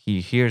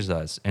 he hears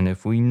us. And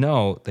if we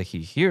know that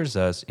he hears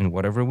us in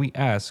whatever we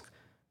ask,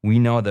 we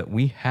know that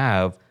we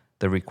have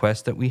the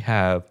request that we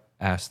have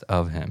asked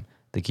of him.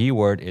 The key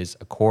word is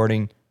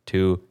according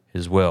to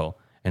his will.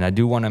 And I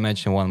do want to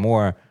mention one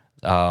more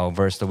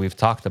verse that we've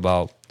talked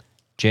about,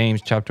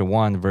 James chapter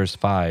 1, verse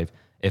 5.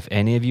 If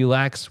any of you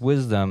lacks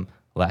wisdom,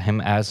 let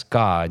him ask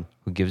God,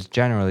 who gives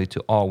generally to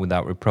all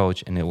without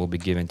reproach, and it will be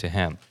given to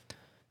him.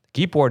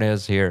 The key word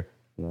is here,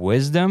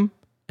 wisdom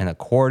and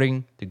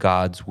according to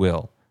God's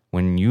will.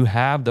 When you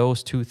have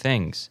those two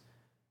things,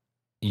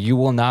 you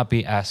will not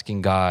be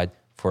asking God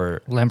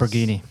for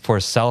Lamborghini, for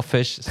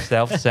selfish,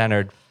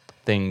 self-centered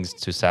things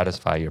to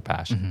satisfy your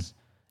passions.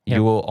 Mm-hmm.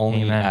 You will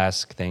only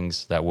ask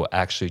things that will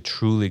actually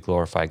truly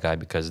glorify God,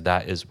 because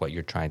that is what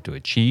you're trying to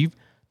achieve.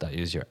 That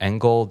is your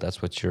end goal.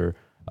 That's what you're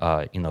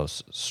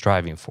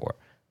striving for,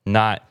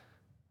 not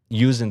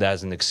using that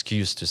as an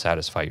excuse to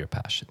satisfy your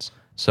passions.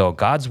 So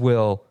God's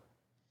will,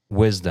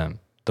 wisdom,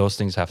 those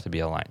things have to be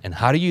aligned. And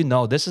how do you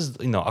know? This is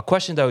a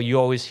question that you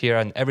always hear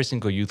on every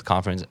single youth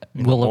conference.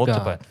 Will of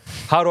God.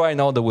 How do I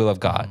know the will of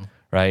God? Mm-hmm.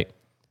 Right?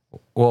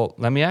 Well,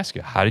 let me ask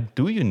you, how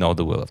do you know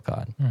the will of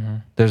God? Mm-hmm.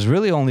 There's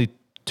really only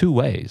two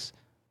ways.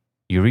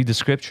 You read the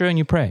scripture and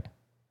you pray.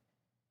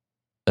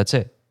 That's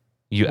it.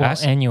 You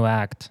ask and you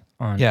act.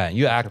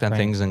 You act on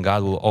things, and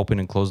God will open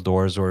and close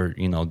doors, or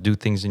do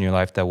things in your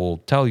life that will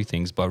tell you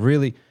things. But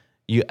really,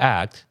 you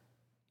act.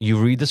 You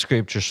read the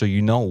scripture so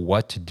you know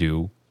what to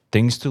do,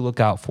 things to look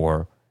out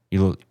for.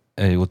 You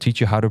it will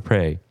teach you how to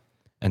pray,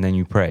 and then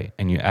you pray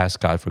and you ask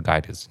God for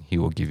guidance. He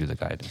will give you the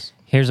guidance.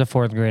 Here's a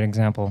fourth grade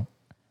example.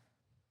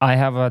 I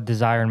have a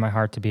desire in my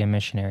heart to be a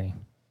missionary.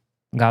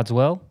 God's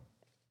will,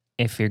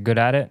 if you're good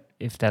at it,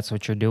 if that's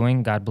what you're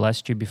doing, God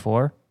blessed you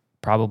before,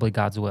 probably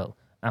God's will.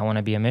 I want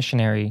to be a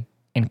missionary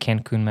in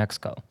Cancun,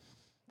 Mexico,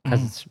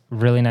 because it's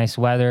really nice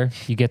weather.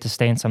 You get to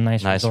stay in some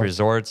nice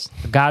resorts.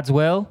 God's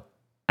will,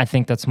 I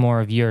think that's more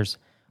of yours.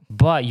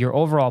 But your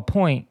overall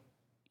point,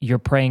 you're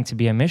praying to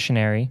be a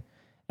missionary,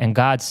 and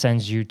God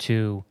sends you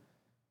to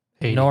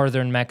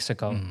northern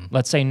Mexico.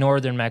 Let's say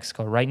northern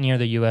Mexico, right near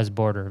the U.S.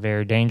 border.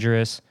 Very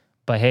dangerous.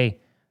 But hey,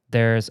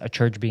 there's a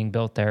church being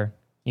built there.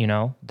 You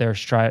know,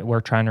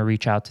 we're trying to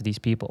reach out to these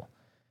people.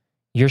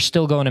 You're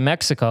still going to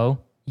Mexico.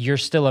 You're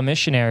still a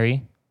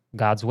missionary,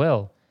 God's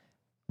will.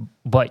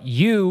 But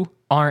you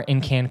aren't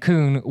in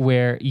Cancun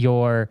where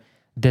your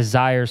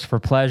desires for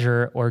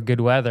pleasure or good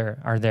weather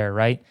are there,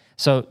 right?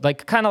 So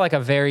like kind of like a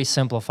very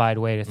simplified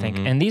way to think.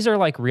 And these are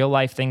like real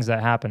life things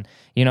that happen.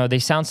 You know, they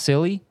sound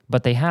silly,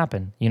 but they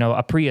happen. You know,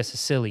 a Prius is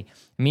silly.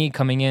 Me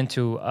coming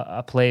into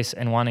a place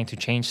and wanting to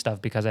change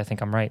stuff because I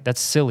think I'm right,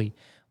 that's silly.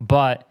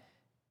 But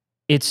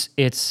it's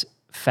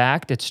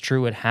fact, it's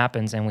true, it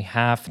happens, and we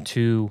have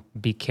to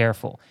be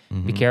careful.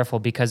 Be careful,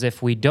 because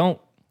if we don't,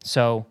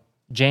 so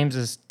James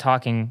is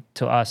talking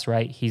to us,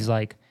 right? He's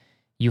like,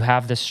 you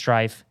have this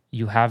strife,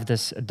 you have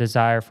this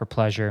desire for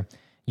pleasure.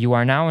 You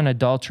are now an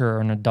adulterer or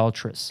an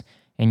adulteress.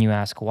 And you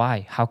ask,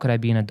 why? How could I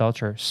be an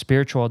adulterer?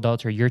 Spiritual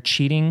adulterer. You're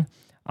cheating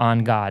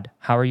on God.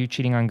 How are you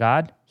cheating on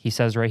God? He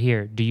says right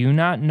here, do you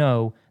not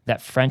know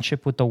that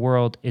friendship with the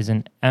world is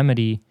an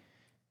enmity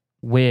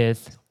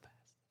with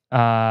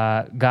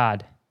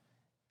God?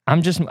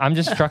 I'm just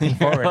trucking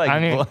forward. Like, I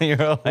mean,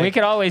 we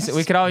could always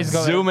go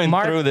zooming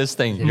through this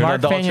thing. You're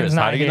Mark an adulteress.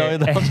 How do you know you're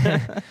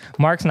adulteress?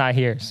 Mark's not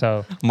here,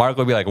 so Mark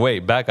would be like, wait,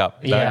 back up.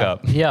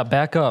 Yeah,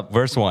 back up.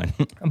 Verse 1.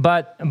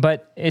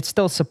 But it's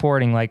still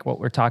supporting like what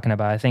we're talking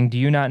about. I think, do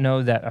you not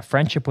know that a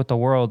friendship with the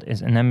world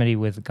is an enmity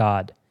with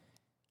God?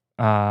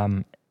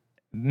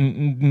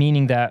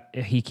 Meaning that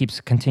he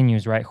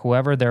continues, right?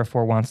 Whoever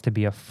therefore wants to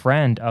be a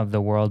friend of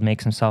the world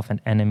makes himself an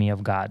enemy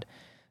of God.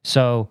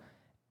 So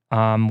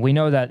we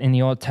know that in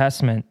the Old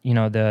Testament, you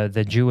know,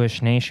 the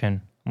Jewish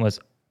nation was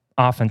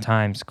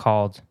oftentimes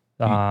called...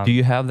 do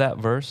you have that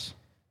verse?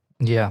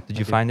 Yeah. Did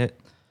you find it?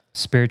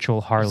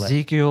 Spiritual harlot.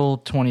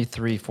 Ezekiel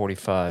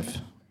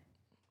 23:45.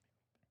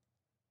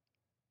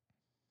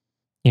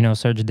 You know,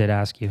 Serge did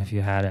ask you if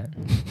you had it.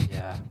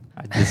 Yeah,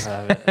 I do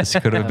have it. This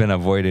could have been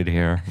avoided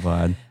here,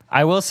 but...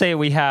 I will say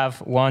we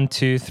have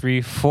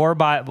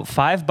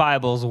 5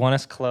 Bibles. One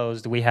is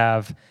closed. We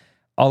have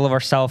all of our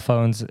cell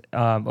phones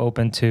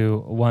open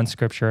to one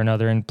scripture or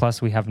another, and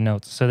plus we have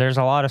notes. So there's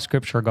a lot of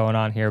scripture going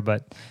on here,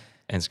 but...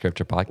 And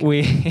scripture pocket.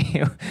 We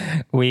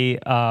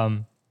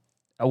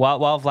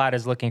while Vlad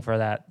is looking for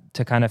that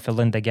to kind of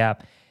fill in the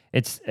gap,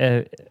 it's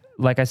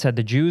like I said,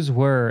 the Jews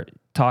were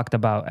talked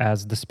about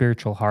as the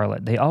spiritual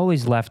harlot. They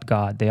always left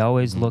God. They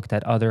always looked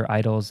at other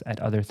idols, at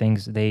other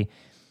things. They,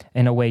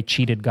 in a way,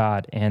 cheated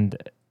God, and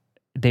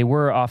they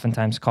were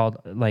oftentimes called,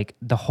 like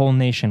the whole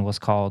nation was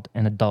called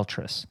an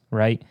adulteress,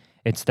 right?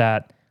 It's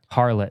that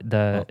harlot,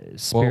 the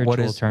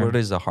spiritual term. What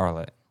is a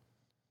harlot?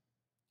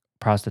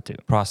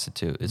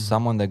 Prostitute. It's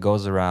someone that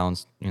goes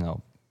around, you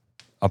know,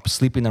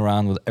 sleeping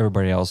around with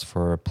everybody else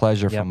for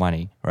pleasure, for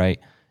money, right?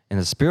 In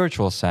the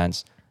spiritual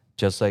sense,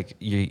 just like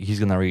he's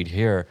going to read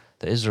here,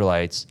 the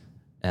Israelites,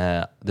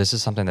 this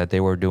is something that they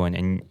were doing.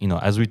 And, you know,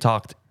 as we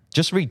talked,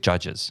 just read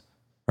Judges,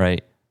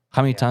 right?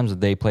 How many times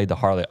did they play the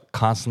harlot?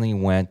 Constantly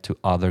went to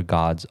other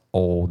gods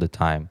all the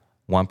time.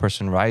 One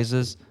person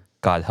rises,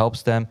 God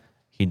helps them,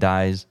 he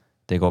dies,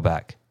 they go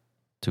back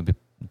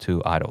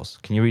to idols.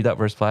 Can you read that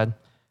verse, Vlad?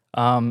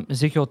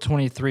 Ezekiel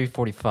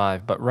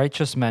 23:45. But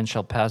righteous men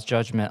shall pass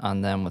judgment on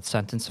them with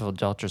sentence of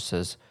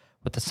adulteresses,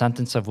 with the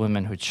sentence of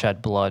women who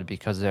shed blood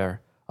because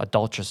they're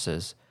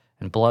adulteresses,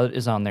 and blood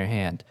is on their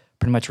hand.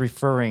 Pretty much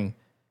referring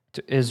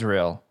to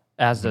Israel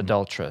as the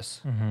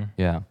adulteress.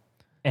 Yeah.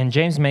 And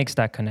James makes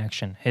that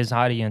connection. His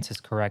audience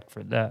is correct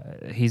for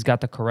that. He's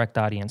got the correct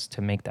audience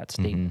to make that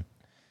statement.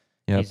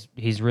 Yep.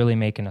 He's really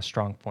making a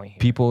strong point here.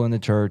 People in the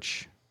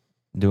church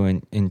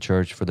doing in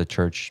church for the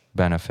church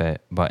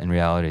benefit, but in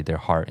reality, their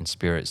heart and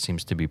spirit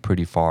seems to be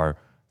pretty far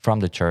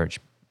from the church,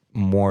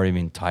 more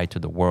even tied to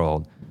the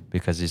world,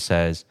 because he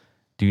says,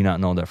 do you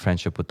not know that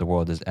friendship with the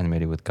world is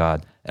enmity with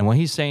God? And what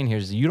he's saying here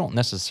is you don't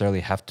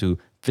necessarily have to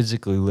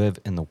physically live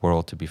in the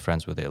world to be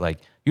friends with it. Like,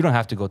 you don't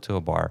have to go to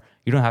a bar.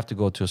 You don't have to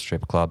go to a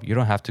strip club. You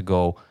don't have to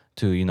go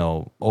to, you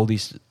know, all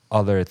these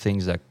other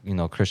things that, you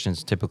know,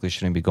 Christians typically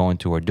shouldn't be going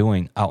to or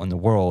doing out in the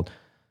world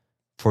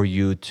for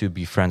you to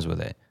be friends with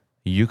it.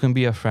 You can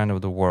be a friend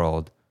of the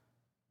world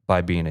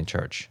by being in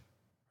church,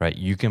 right?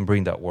 You can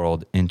bring that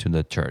world into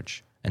the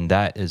church. And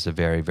that is a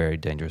very, very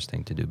dangerous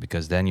thing to do,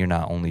 because then you're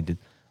not only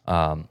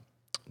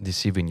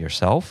deceiving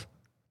yourself,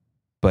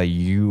 but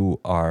you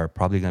are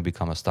probably going to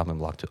become a stumbling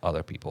block to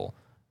other people.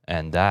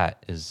 And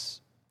that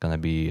is going to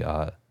be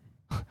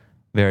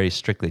very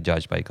strictly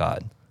judged by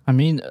God. I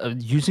mean,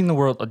 using the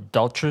word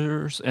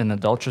adulterers and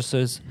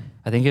adulteresses,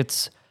 I think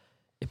it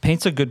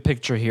paints a good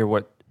picture here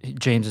what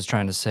James is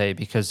trying to say,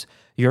 because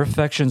your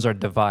affections are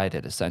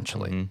divided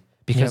essentially.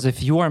 Because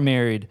if you are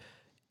married,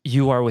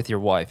 you are with your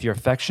wife. Your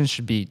affections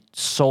should be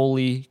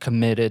solely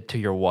committed to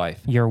your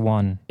wife. You're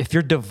one. If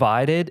you're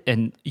divided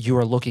and you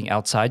are looking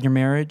outside your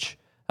marriage,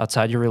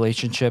 outside your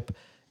relationship,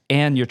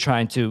 and you're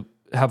trying to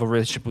have a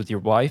relationship with your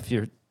wife,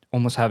 you're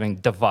almost having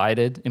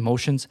divided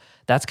emotions.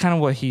 That's kind of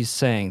what he's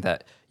saying,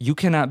 that you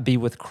cannot be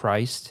with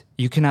Christ.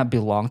 You cannot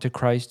belong to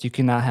Christ. You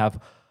cannot have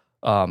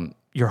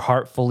your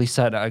heart fully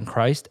set on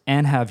Christ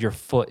and have your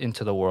foot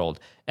into the world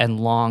and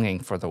longing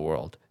for the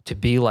world, to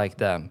be like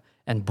them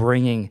and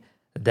bringing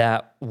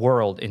that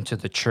world into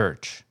the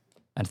church.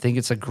 I think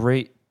it's a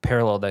great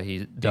parallel that he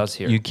does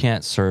here. You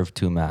can't serve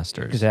two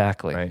masters.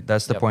 Exactly. Right?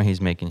 That's the point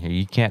he's making here.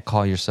 You can't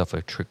call yourself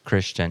a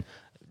Christian.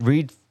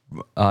 Read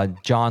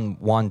John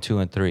 1, 2,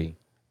 and 3.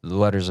 The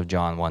letters of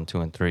John 1,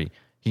 2, and 3.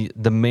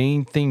 The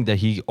main thing that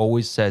he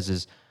always says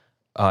is,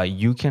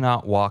 you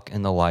cannot walk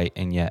in the light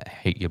and yet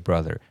hate your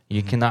brother.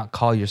 You cannot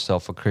call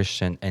yourself a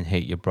Christian and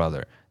hate your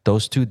brother.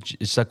 Those two,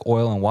 it's like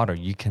oil and water.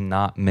 You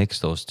cannot mix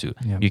those two.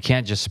 You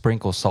can't just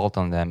sprinkle salt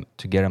on them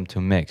to get them to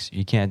mix.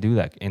 You can't do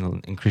that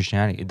in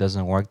Christianity. It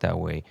doesn't work that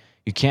way.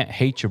 You can't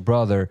hate your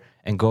brother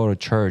and go to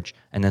church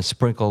and then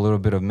sprinkle a little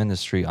bit of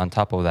ministry on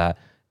top of that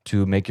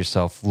to make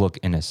yourself look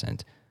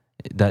innocent.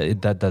 That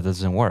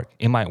doesn't work.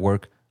 It might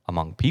work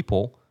among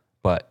people,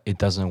 but it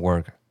doesn't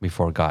work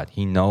before God.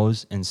 He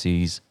knows and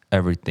sees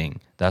everything.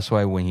 That's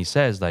why when he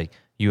says, like,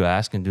 you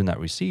ask and do not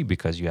receive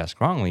because you ask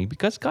wrongly,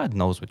 because God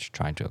knows what you're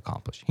trying to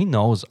accomplish. He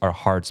knows our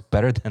hearts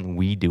better than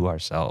we do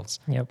ourselves.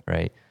 Yep.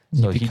 Right?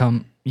 So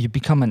you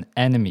become an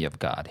enemy of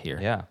God here.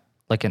 Yeah.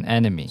 Like an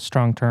enemy.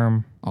 Strong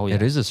term. Oh, yeah.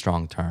 It is a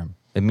strong term.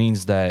 It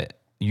means that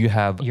you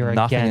have You're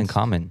nothing in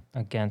common.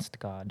 Against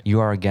God. You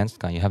are against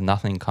God. You have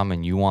nothing in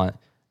common. You want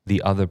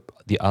the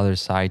other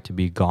side to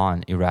be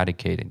gone,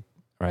 eradicated,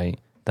 right?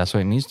 That's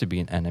what it means to be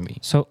an enemy.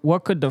 So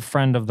what could the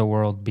friend of the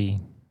world be?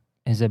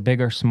 Is it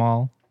big or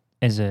small?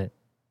 Is it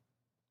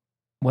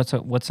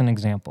what's an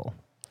example?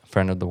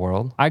 Friend of the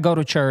world? I go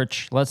to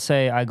church. Let's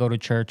say I go to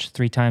church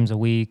 3 times a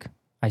week.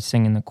 I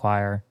sing in the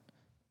choir,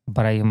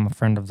 but I am a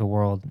friend of the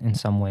world in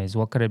some ways.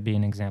 What could it be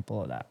an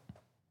example of that?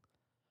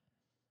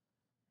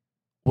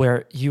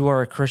 Where you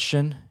are a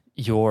Christian,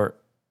 your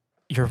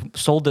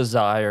sole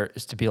desire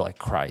is to be like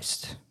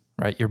Christ,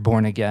 right? You're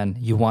born again.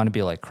 You want to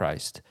be like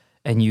Christ,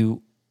 and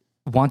you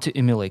want to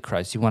emulate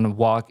Christ. You want to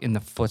walk in the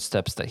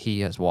footsteps that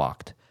he has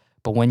walked.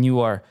 But when you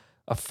are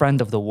a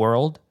friend of the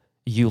world,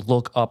 you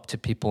look up to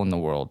people in the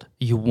world.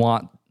 You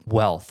want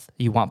wealth.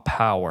 You want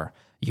power.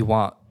 You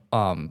want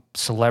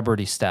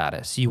celebrity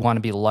status. You want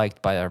to be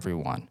liked by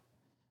everyone.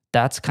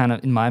 That's kind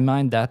of, in my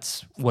mind,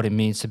 that's what it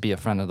means to be a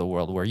friend of the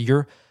world, where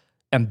your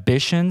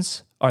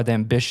ambitions are the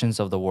ambitions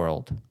of the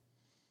world,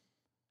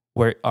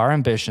 where our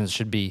ambitions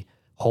should be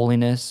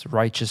holiness,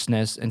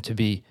 righteousness, and to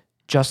be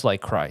just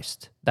like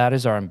Christ. That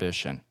is our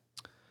ambition.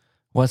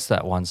 What's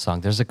that one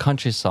song? There's a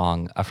country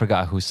song. I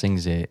forgot who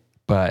sings it,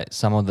 but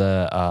some of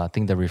the, I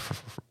think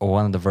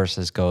one of the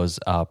verses goes,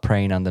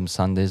 praying on them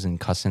Sundays and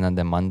cussing on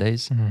them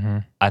Mondays. Mm-hmm.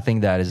 I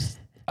think that is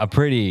a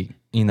pretty,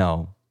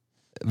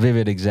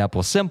 vivid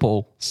example.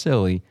 Simple,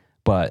 silly,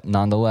 but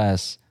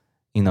nonetheless,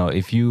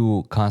 if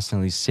you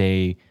constantly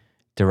say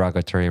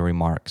derogatory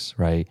remarks,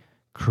 right?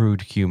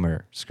 Crude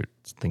humor,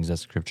 things that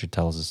scripture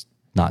tells us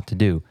not to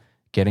do.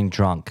 Getting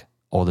drunk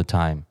all the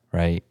time,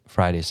 right?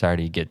 Friday,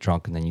 Saturday, you get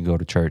drunk and then you go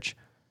to church.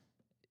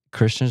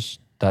 Christians,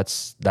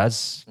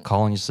 that's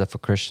calling yourself a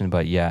Christian,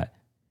 but yet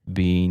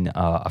being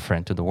a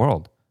friend to the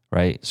world,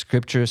 right?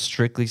 Scripture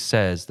strictly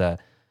says that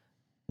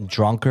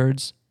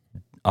drunkards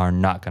are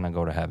not going to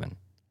go to heaven,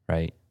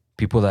 right?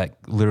 People that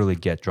literally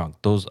get drunk,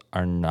 those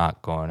are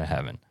not going to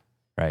heaven,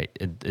 right?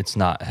 It's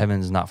not, heaven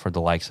is not for the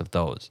likes of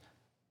those.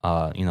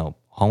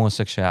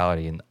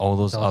 Homosexuality and all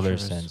those other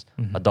sins,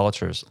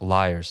 adulterers,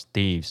 liars,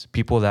 thieves,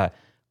 people that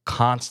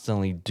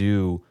constantly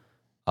do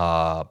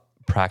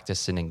practice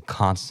sinning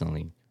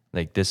constantly.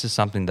 Like, this is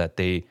something that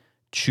they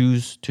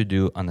choose to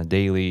do on a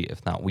daily,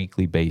 if not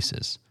weekly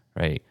basis,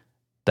 right?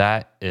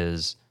 That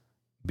is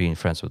being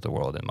friends with the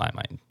world in my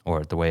mind,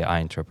 or the way I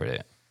interpret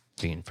it.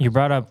 You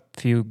brought up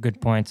a few good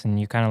points, and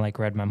you kind of like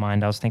read my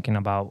mind. I was thinking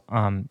about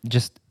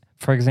just,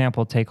 for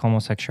example, take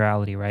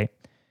homosexuality, right?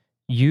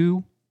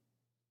 You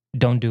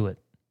don't do it.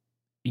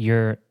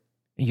 You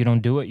don't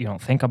do it. You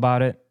don't think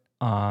about it.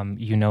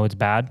 It's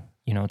bad.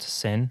 It's a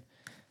sin.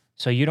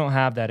 So you don't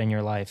have that in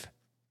your life.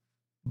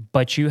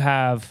 But you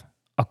have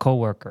a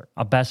coworker,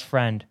 a best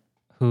friend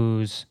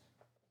who's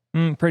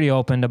pretty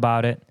open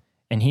about it,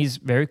 and he's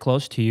very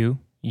close to you.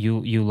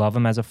 You love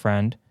him as a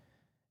friend,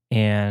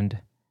 and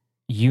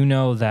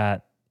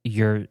that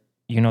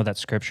that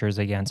scripture is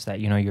against that.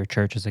 Your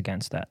church is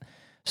against that.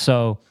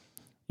 So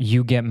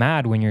you get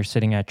mad when you're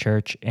sitting at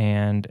church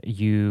and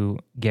you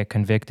get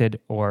convicted,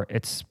 or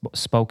it's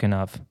spoken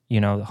of.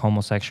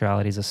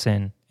 Homosexuality is a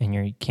sin, and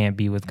you can't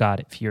be with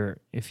God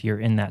if you're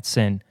in that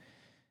sin.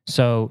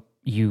 So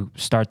you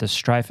start the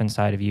strife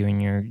inside of you,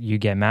 and you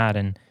get mad,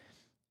 and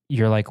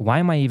you're like, why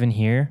am I even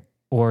here?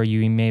 Or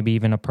you maybe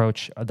even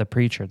approach the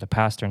preacher, the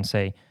pastor, and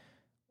say,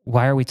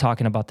 why are we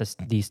talking about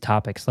these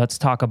topics? Let's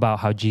talk about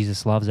how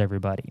Jesus loves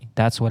everybody.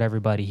 That's what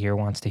everybody here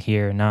wants to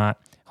hear, not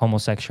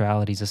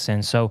homosexuality is a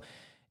sin. So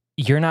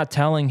you're not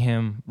telling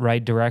him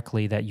right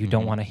directly that you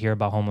don't want to hear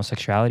about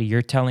homosexuality.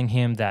 You're telling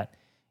him that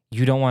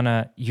you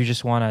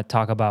just want to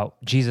talk about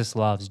Jesus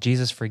loves,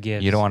 Jesus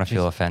forgives. You don't want to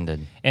feel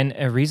offended. And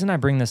a reason I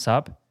bring this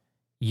up,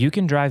 you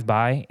can drive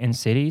by in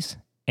cities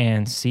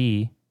and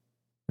see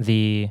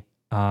the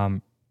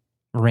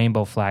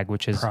rainbow flag,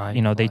 which is, Pride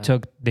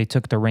flag. They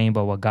took the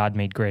rainbow, what God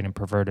made great, and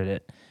perverted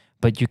it.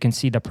 But you can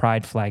see the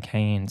pride flag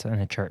hanging in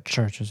a church.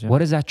 Churches, yeah.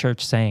 What is that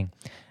church saying?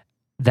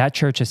 That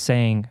church is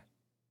saying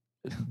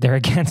they're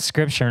against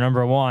Scripture,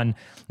 number one.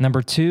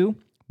 Number two,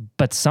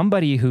 but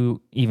somebody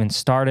who even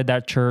started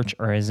that church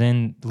or is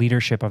in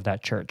leadership of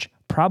that church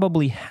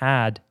probably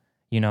had,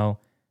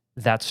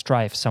 that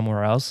strife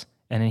somewhere else.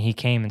 And then he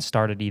came and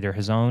started either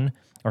his own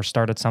or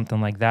started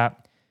something like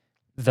that.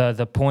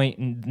 The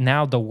point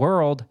now, the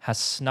world has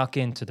snuck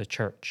into the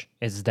church.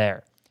 It's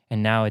there.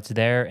 And now it's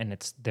there, and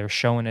they're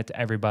showing it to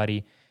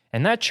everybody.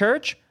 And that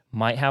church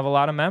might have a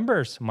lot of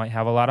members, might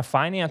have a lot of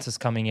finances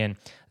coming in.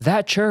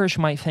 That church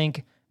might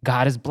think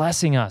God is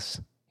blessing us.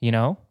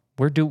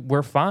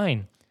 We're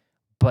fine.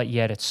 But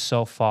yet it's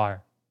so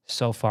far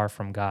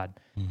from God.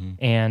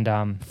 Mm-hmm.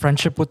 And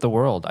friendship with the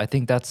world. I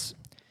think that's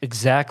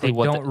exactly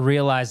what they don't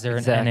realize they're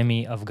an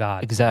enemy of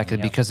God. Exactly,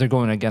 because they're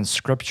going against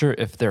Scripture.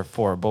 If they're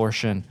for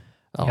abortion,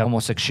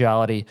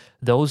 homosexuality,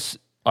 those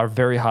are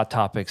very hot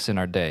topics in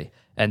our day.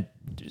 And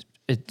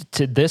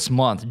this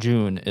month,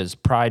 June, is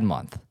Pride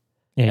Month.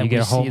 Yeah, and you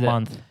get a whole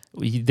month.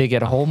 They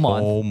get a whole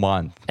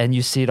month. And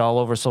you see it all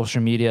over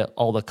social media.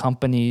 All the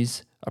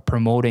companies are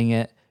promoting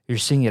it. You're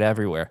seeing it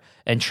everywhere.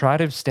 And try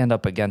to stand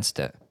up against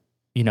it.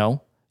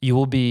 You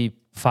will be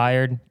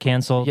fired,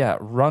 canceled. Yeah,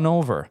 run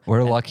over.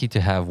 We're lucky to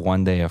have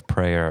one day of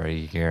prayer a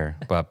year,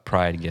 but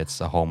Pride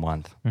gets a whole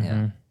month. Mm-hmm.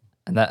 Yeah.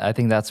 And I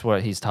think that's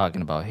what he's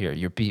talking about here.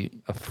 You're be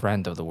a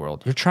friend of the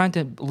world. You're trying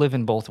to live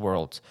in both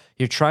worlds.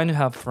 You're trying to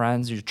have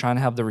friends. You're trying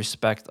to have the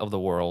respect of the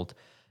world,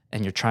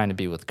 and you're trying to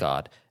be with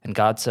God. And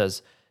God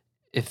says,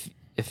 if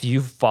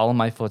you follow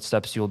my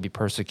footsteps, you will be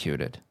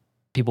persecuted.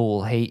 People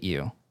will hate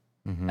you.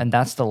 Mm-hmm. And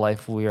that's the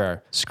life we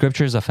are.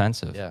 Scripture is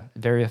offensive. Yeah,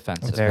 very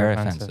offensive. It's very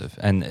offensive.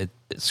 And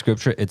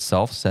Scripture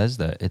itself says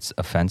that it's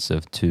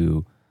offensive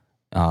to,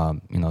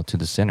 to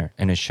the sinner,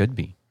 and it should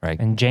be, right?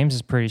 And James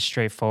is pretty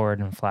straightforward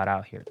and flat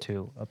out here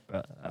too,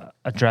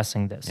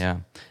 addressing this. Yeah.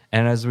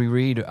 And as we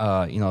read,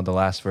 the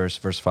last verse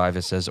 5,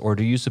 it says, "Or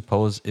do you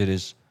suppose it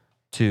is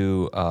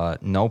to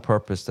no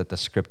purpose that the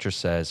Scripture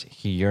says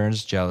he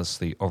yearns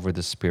jealously over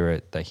the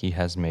Spirit that he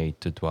has made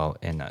to dwell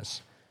in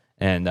us?"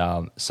 And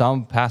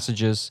some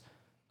passages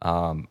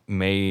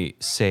may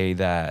say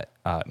that,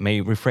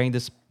 may reframe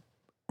this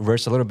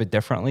verse a little bit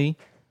differently.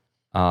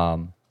 I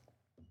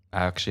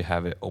actually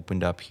have it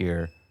opened up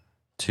here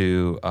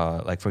to,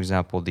 for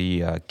example,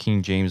 the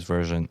King James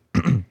Version.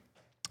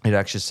 It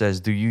actually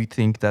says, "Do you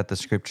think that the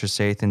Scripture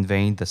saith in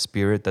vain, the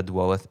Spirit that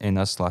dwelleth in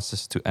us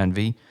lusteth to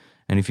envy?"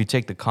 And if you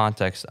take the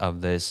context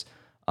of this,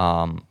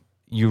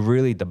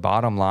 the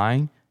bottom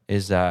line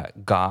is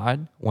that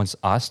God wants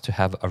us to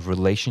have a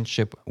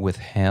relationship with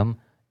Him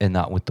and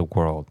not with the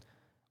world.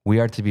 We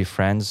are to be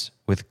friends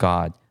with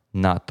God,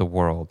 not the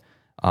world.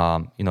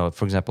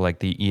 For example, like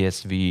the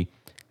ESV,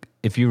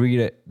 if you read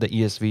it, the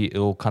ESV, it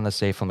will kind of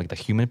say from like the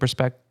human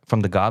perspective, from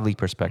the godly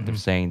perspective,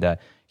 saying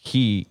that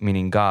He,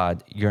 meaning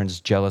God,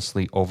 yearns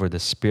jealously over the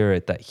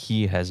Spirit that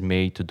He has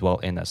made to dwell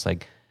in us.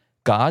 Like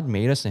God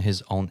made us in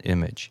His own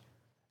image.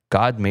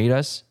 God made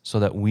us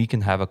so that we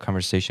can have a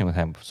conversation with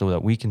Him, so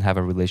that we can have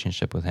a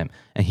relationship with Him.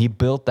 And He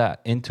built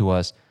that into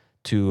us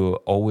to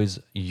always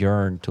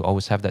yearn, to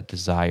always have that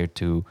desire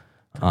to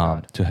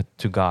God,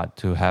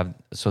 to have,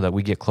 so that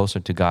we get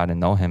closer to God and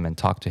know Him and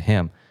talk to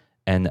Him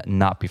and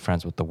not be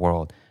friends with the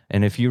world.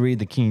 And if you read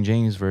the King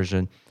James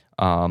Version,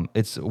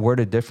 it's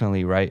worded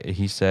differently, right?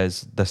 He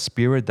says, "The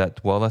Spirit that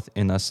dwelleth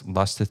in us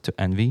lusteth to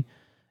envy."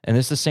 And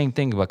it's the same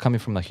thing, but coming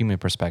from the human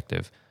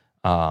perspective,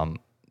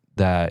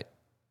 that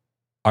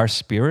our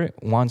spirit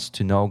wants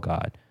to know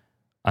God.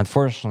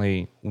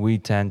 Unfortunately, we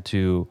tend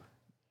to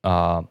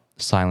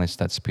silence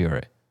that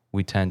spirit.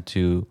 We tend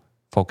to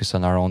focus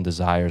on our own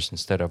desires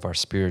instead of our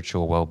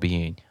spiritual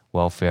well-being,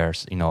 welfare,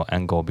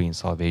 end goal being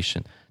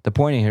salvation. The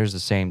point here is the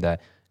same, that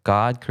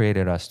God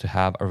created us to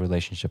have a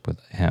relationship with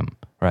Him,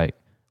 right?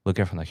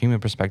 Looking from the human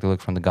perspective,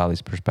 look from the godly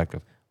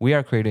perspective. We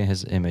are created in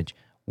His image.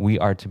 We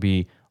are to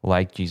be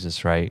like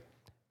Jesus, right?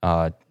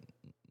 Not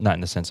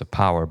in the sense of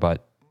power,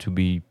 but to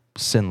be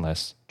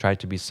sinless. Try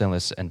to be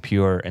sinless and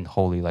pure and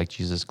holy like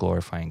Jesus,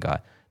 glorifying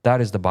God. That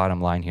is the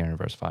bottom line here in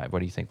verse 5. What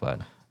do you think,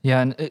 Vlad?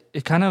 Yeah, and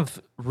it kind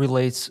of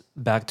relates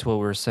back to what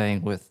we were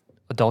saying with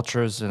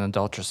adulterers and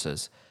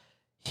adulteresses.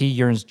 He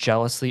yearns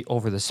jealously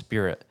over the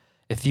Spirit.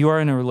 If you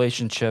are in a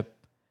relationship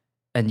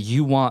and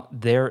you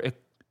want their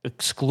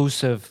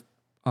exclusive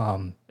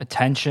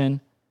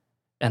attention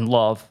and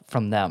love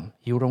from them.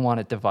 He wouldn't want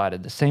it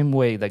divided. The same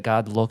way that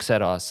God looks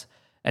at us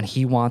and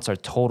he wants our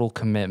total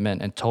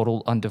commitment and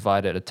total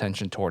undivided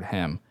attention toward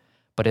him.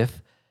 But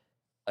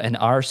and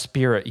our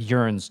spirit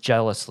yearns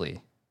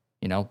jealously,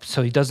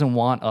 so he doesn't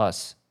want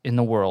us in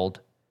the world.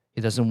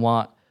 He doesn't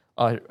want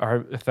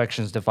our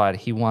affections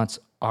divided. He wants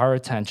our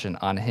attention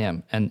on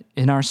him. And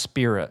in our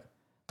spirit,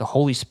 the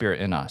Holy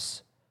Spirit in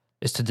us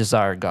is to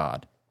desire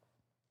God.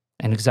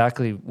 And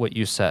exactly what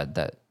you said,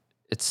 that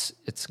it's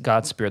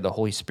God's Spirit, the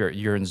Holy Spirit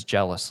yearns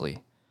jealously.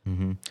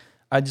 Mm-hmm.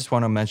 I just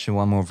want to mention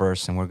one more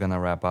verse and we're going to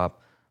wrap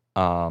up.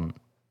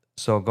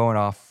 So going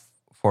off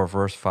for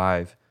verse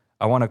 5,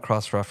 I want to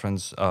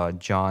cross-reference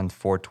John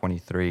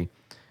 4:23,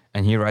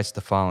 and he writes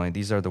the following.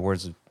 These are the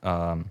words he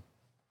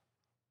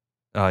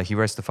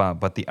writes the following: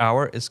 "But the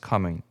hour is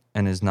coming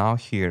and is now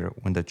here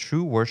when the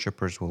true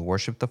worshipers will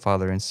worship the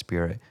Father in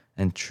spirit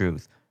and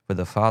truth, for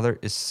the Father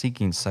is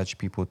seeking such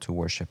people to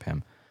worship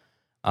him."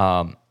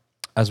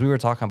 As we were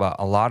talking about,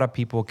 a lot of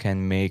people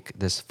can make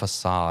this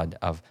facade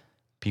of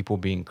people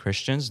being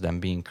Christians, them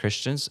being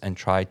Christians, and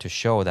try to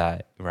show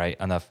that, right,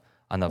 on a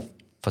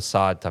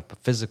facade type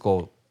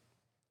of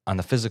on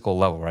the physical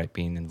level, right,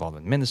 being involved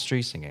in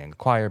ministry, singing in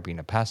choir, being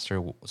a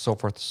pastor, so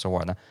forth and so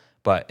on.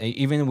 But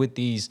even with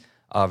these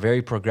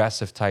very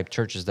progressive type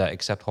churches that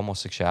accept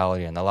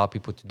homosexuality and allow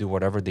people to do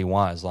whatever they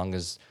want as long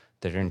as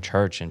they're in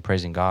church and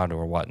praising God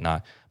or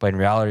whatnot, but in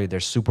reality, they're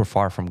super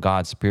far from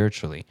God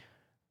spiritually.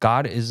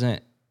 God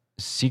isn't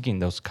seeking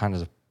those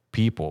kinds of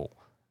people.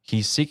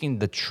 He's seeking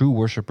the true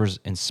worshipers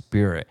in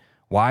spirit.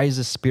 Why is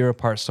the spirit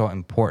part so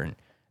important?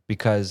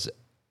 Because,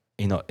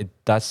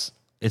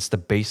 it's the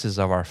basis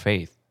of our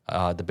faith,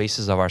 the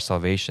basis of our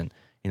salvation.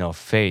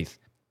 Faith,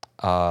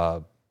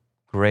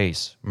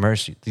 grace,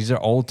 mercy. These are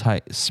all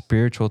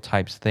spiritual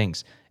types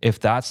things. If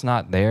that's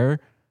not there,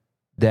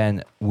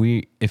 then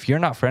if you're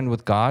not friend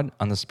with God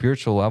on the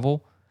spiritual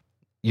level,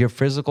 your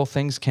physical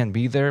things can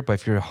be there, but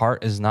if your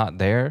heart is not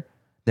there,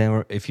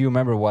 then if you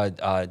remember what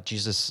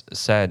Jesus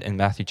said in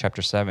Matthew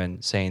chapter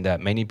 7, saying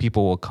that many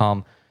people will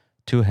come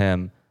to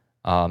him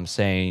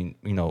saying,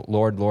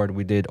 Lord, Lord,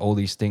 we did all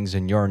these things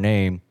in your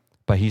name.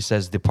 But he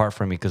says, depart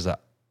from me because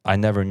I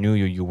never knew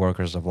you, you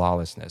workers of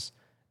lawlessness.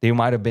 They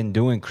might have been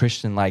doing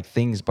Christian-like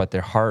things, but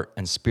their heart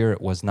and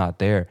spirit was not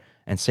there.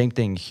 And same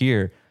thing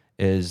here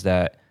is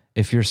that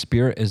if your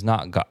spirit is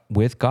not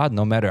with God,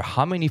 no matter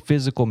how many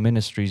physical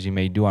ministries you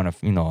may do on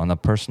a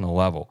personal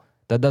level,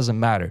 that doesn't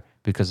matter,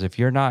 because if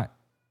you're not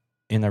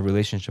in a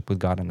relationship with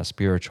God on a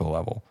spiritual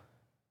level,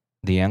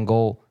 the end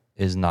goal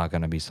is not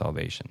going to be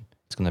salvation.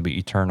 It's going to be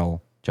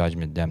eternal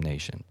judgment,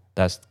 damnation.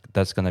 That's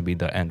going to be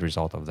the end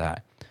result of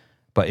that.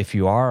 But if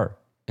you are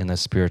in a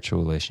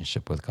spiritual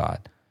relationship with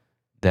God,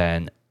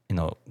 then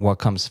what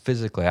comes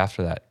physically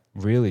after that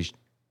really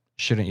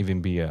shouldn't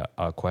even be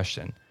a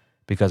question.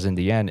 Because in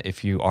the end,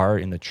 if you are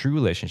in a true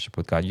relationship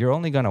with God, you're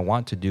only going to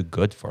want to do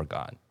good for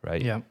God,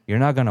 right? Yeah. You're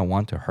not going to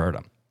want to hurt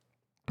him.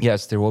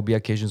 Yes, there will be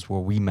occasions where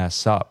we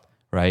mess up,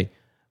 right?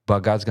 But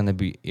God's going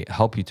to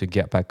help you to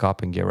get back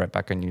up and get right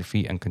back on your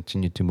feet and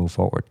continue to move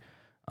forward.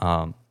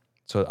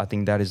 So I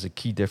think that is a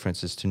key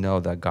difference, is to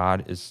know that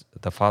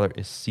the Father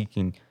is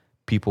seeking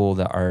people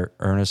that are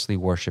earnestly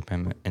worship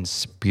him in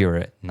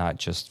spirit, not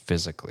just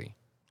physically.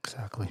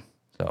 Exactly.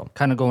 So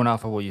kind of going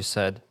off of what you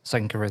said,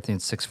 2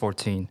 Corinthians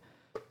 6:14,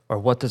 or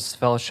what does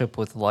fellowship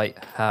with light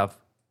have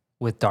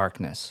with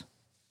darkness?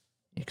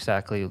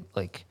 Exactly,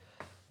 like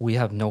we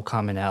have no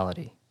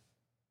commonality.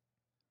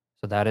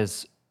 So that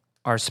is,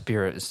 our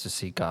spirit is to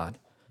seek God.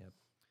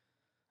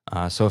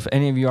 So if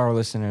any of you, our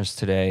listeners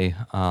today,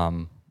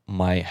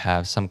 might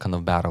have some kind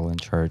of battle in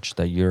church,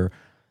 that you're,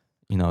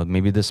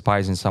 maybe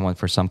despising someone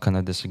for some kind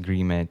of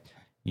disagreement,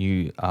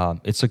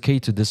 it's okay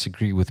to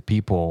disagree with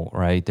people,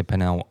 right?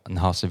 Depending on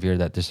how severe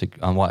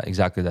on what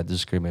exactly that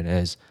disagreement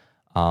is.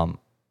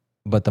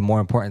 But the more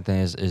important thing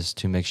is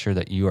to make sure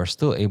that you are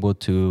still able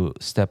to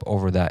step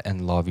over that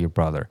and love your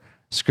brother.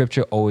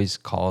 Scripture always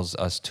calls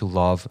us to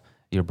love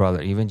your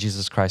brother. Even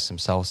Jesus Christ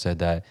himself said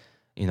that,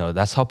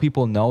 that's how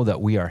people know that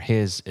we are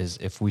his, is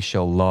if we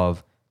show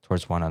love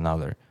towards one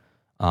another.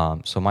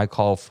 So my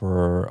call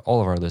for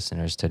all of our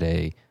listeners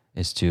today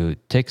is to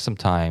take some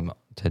time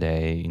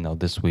today,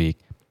 this week,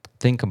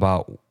 think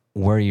about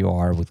where you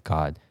are with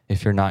God.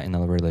 If you're not in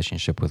a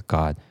relationship with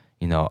God,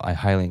 I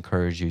highly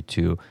encourage you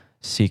to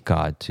seek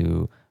God,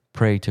 to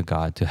pray to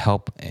God, to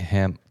help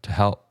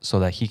so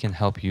that he can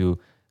help you,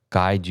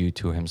 guide you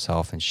to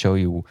himself, and show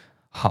you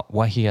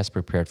what he has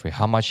prepared for you,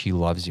 how much he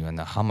loves you, and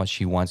how much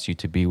he wants you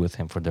to be with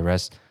him for the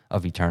rest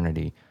of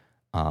eternity.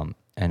 And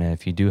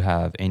if you do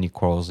have any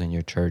quarrels in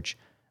your church,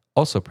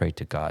 also pray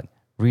to God.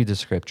 Read the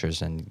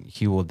scriptures, and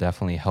he will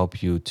definitely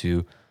help you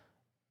to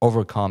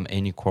overcome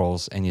any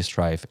quarrels, any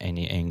strife,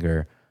 any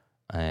anger,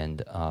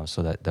 and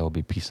so that there will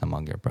be peace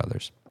among your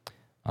brothers.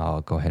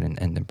 I'll go ahead and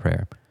end in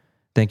prayer.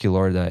 Thank you,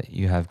 Lord, that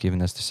you have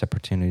given us this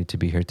opportunity to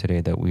be here today,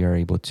 that we are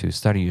able to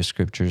study your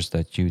scriptures,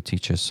 that you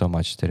teach us so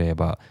much today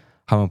about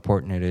how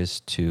important it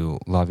is to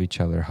love each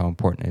other, how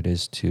important it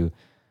is to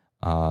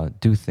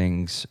do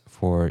things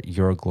for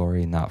your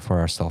glory, not for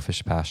our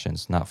selfish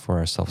passions, not for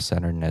our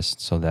self-centeredness,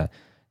 so that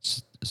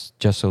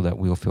just so that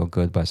we'll feel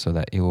good, but so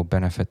that it will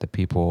benefit the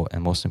people,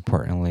 and most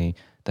importantly,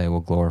 that it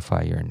will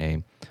glorify your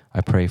name.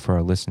 I pray for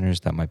our listeners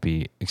that might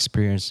be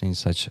experiencing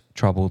such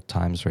troubled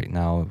times right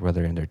now,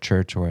 whether in their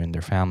church or in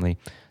their family,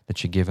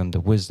 that you give them the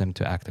wisdom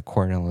to act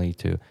accordingly,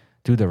 to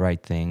do the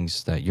right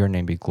things, that your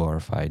name be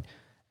glorified.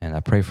 And I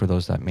pray for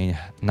those that may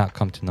not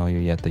come to know you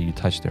yet, that you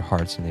touch their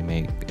hearts and they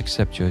may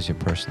accept you as your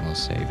personal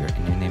Savior.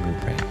 In your name we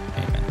pray.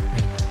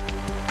 Amen.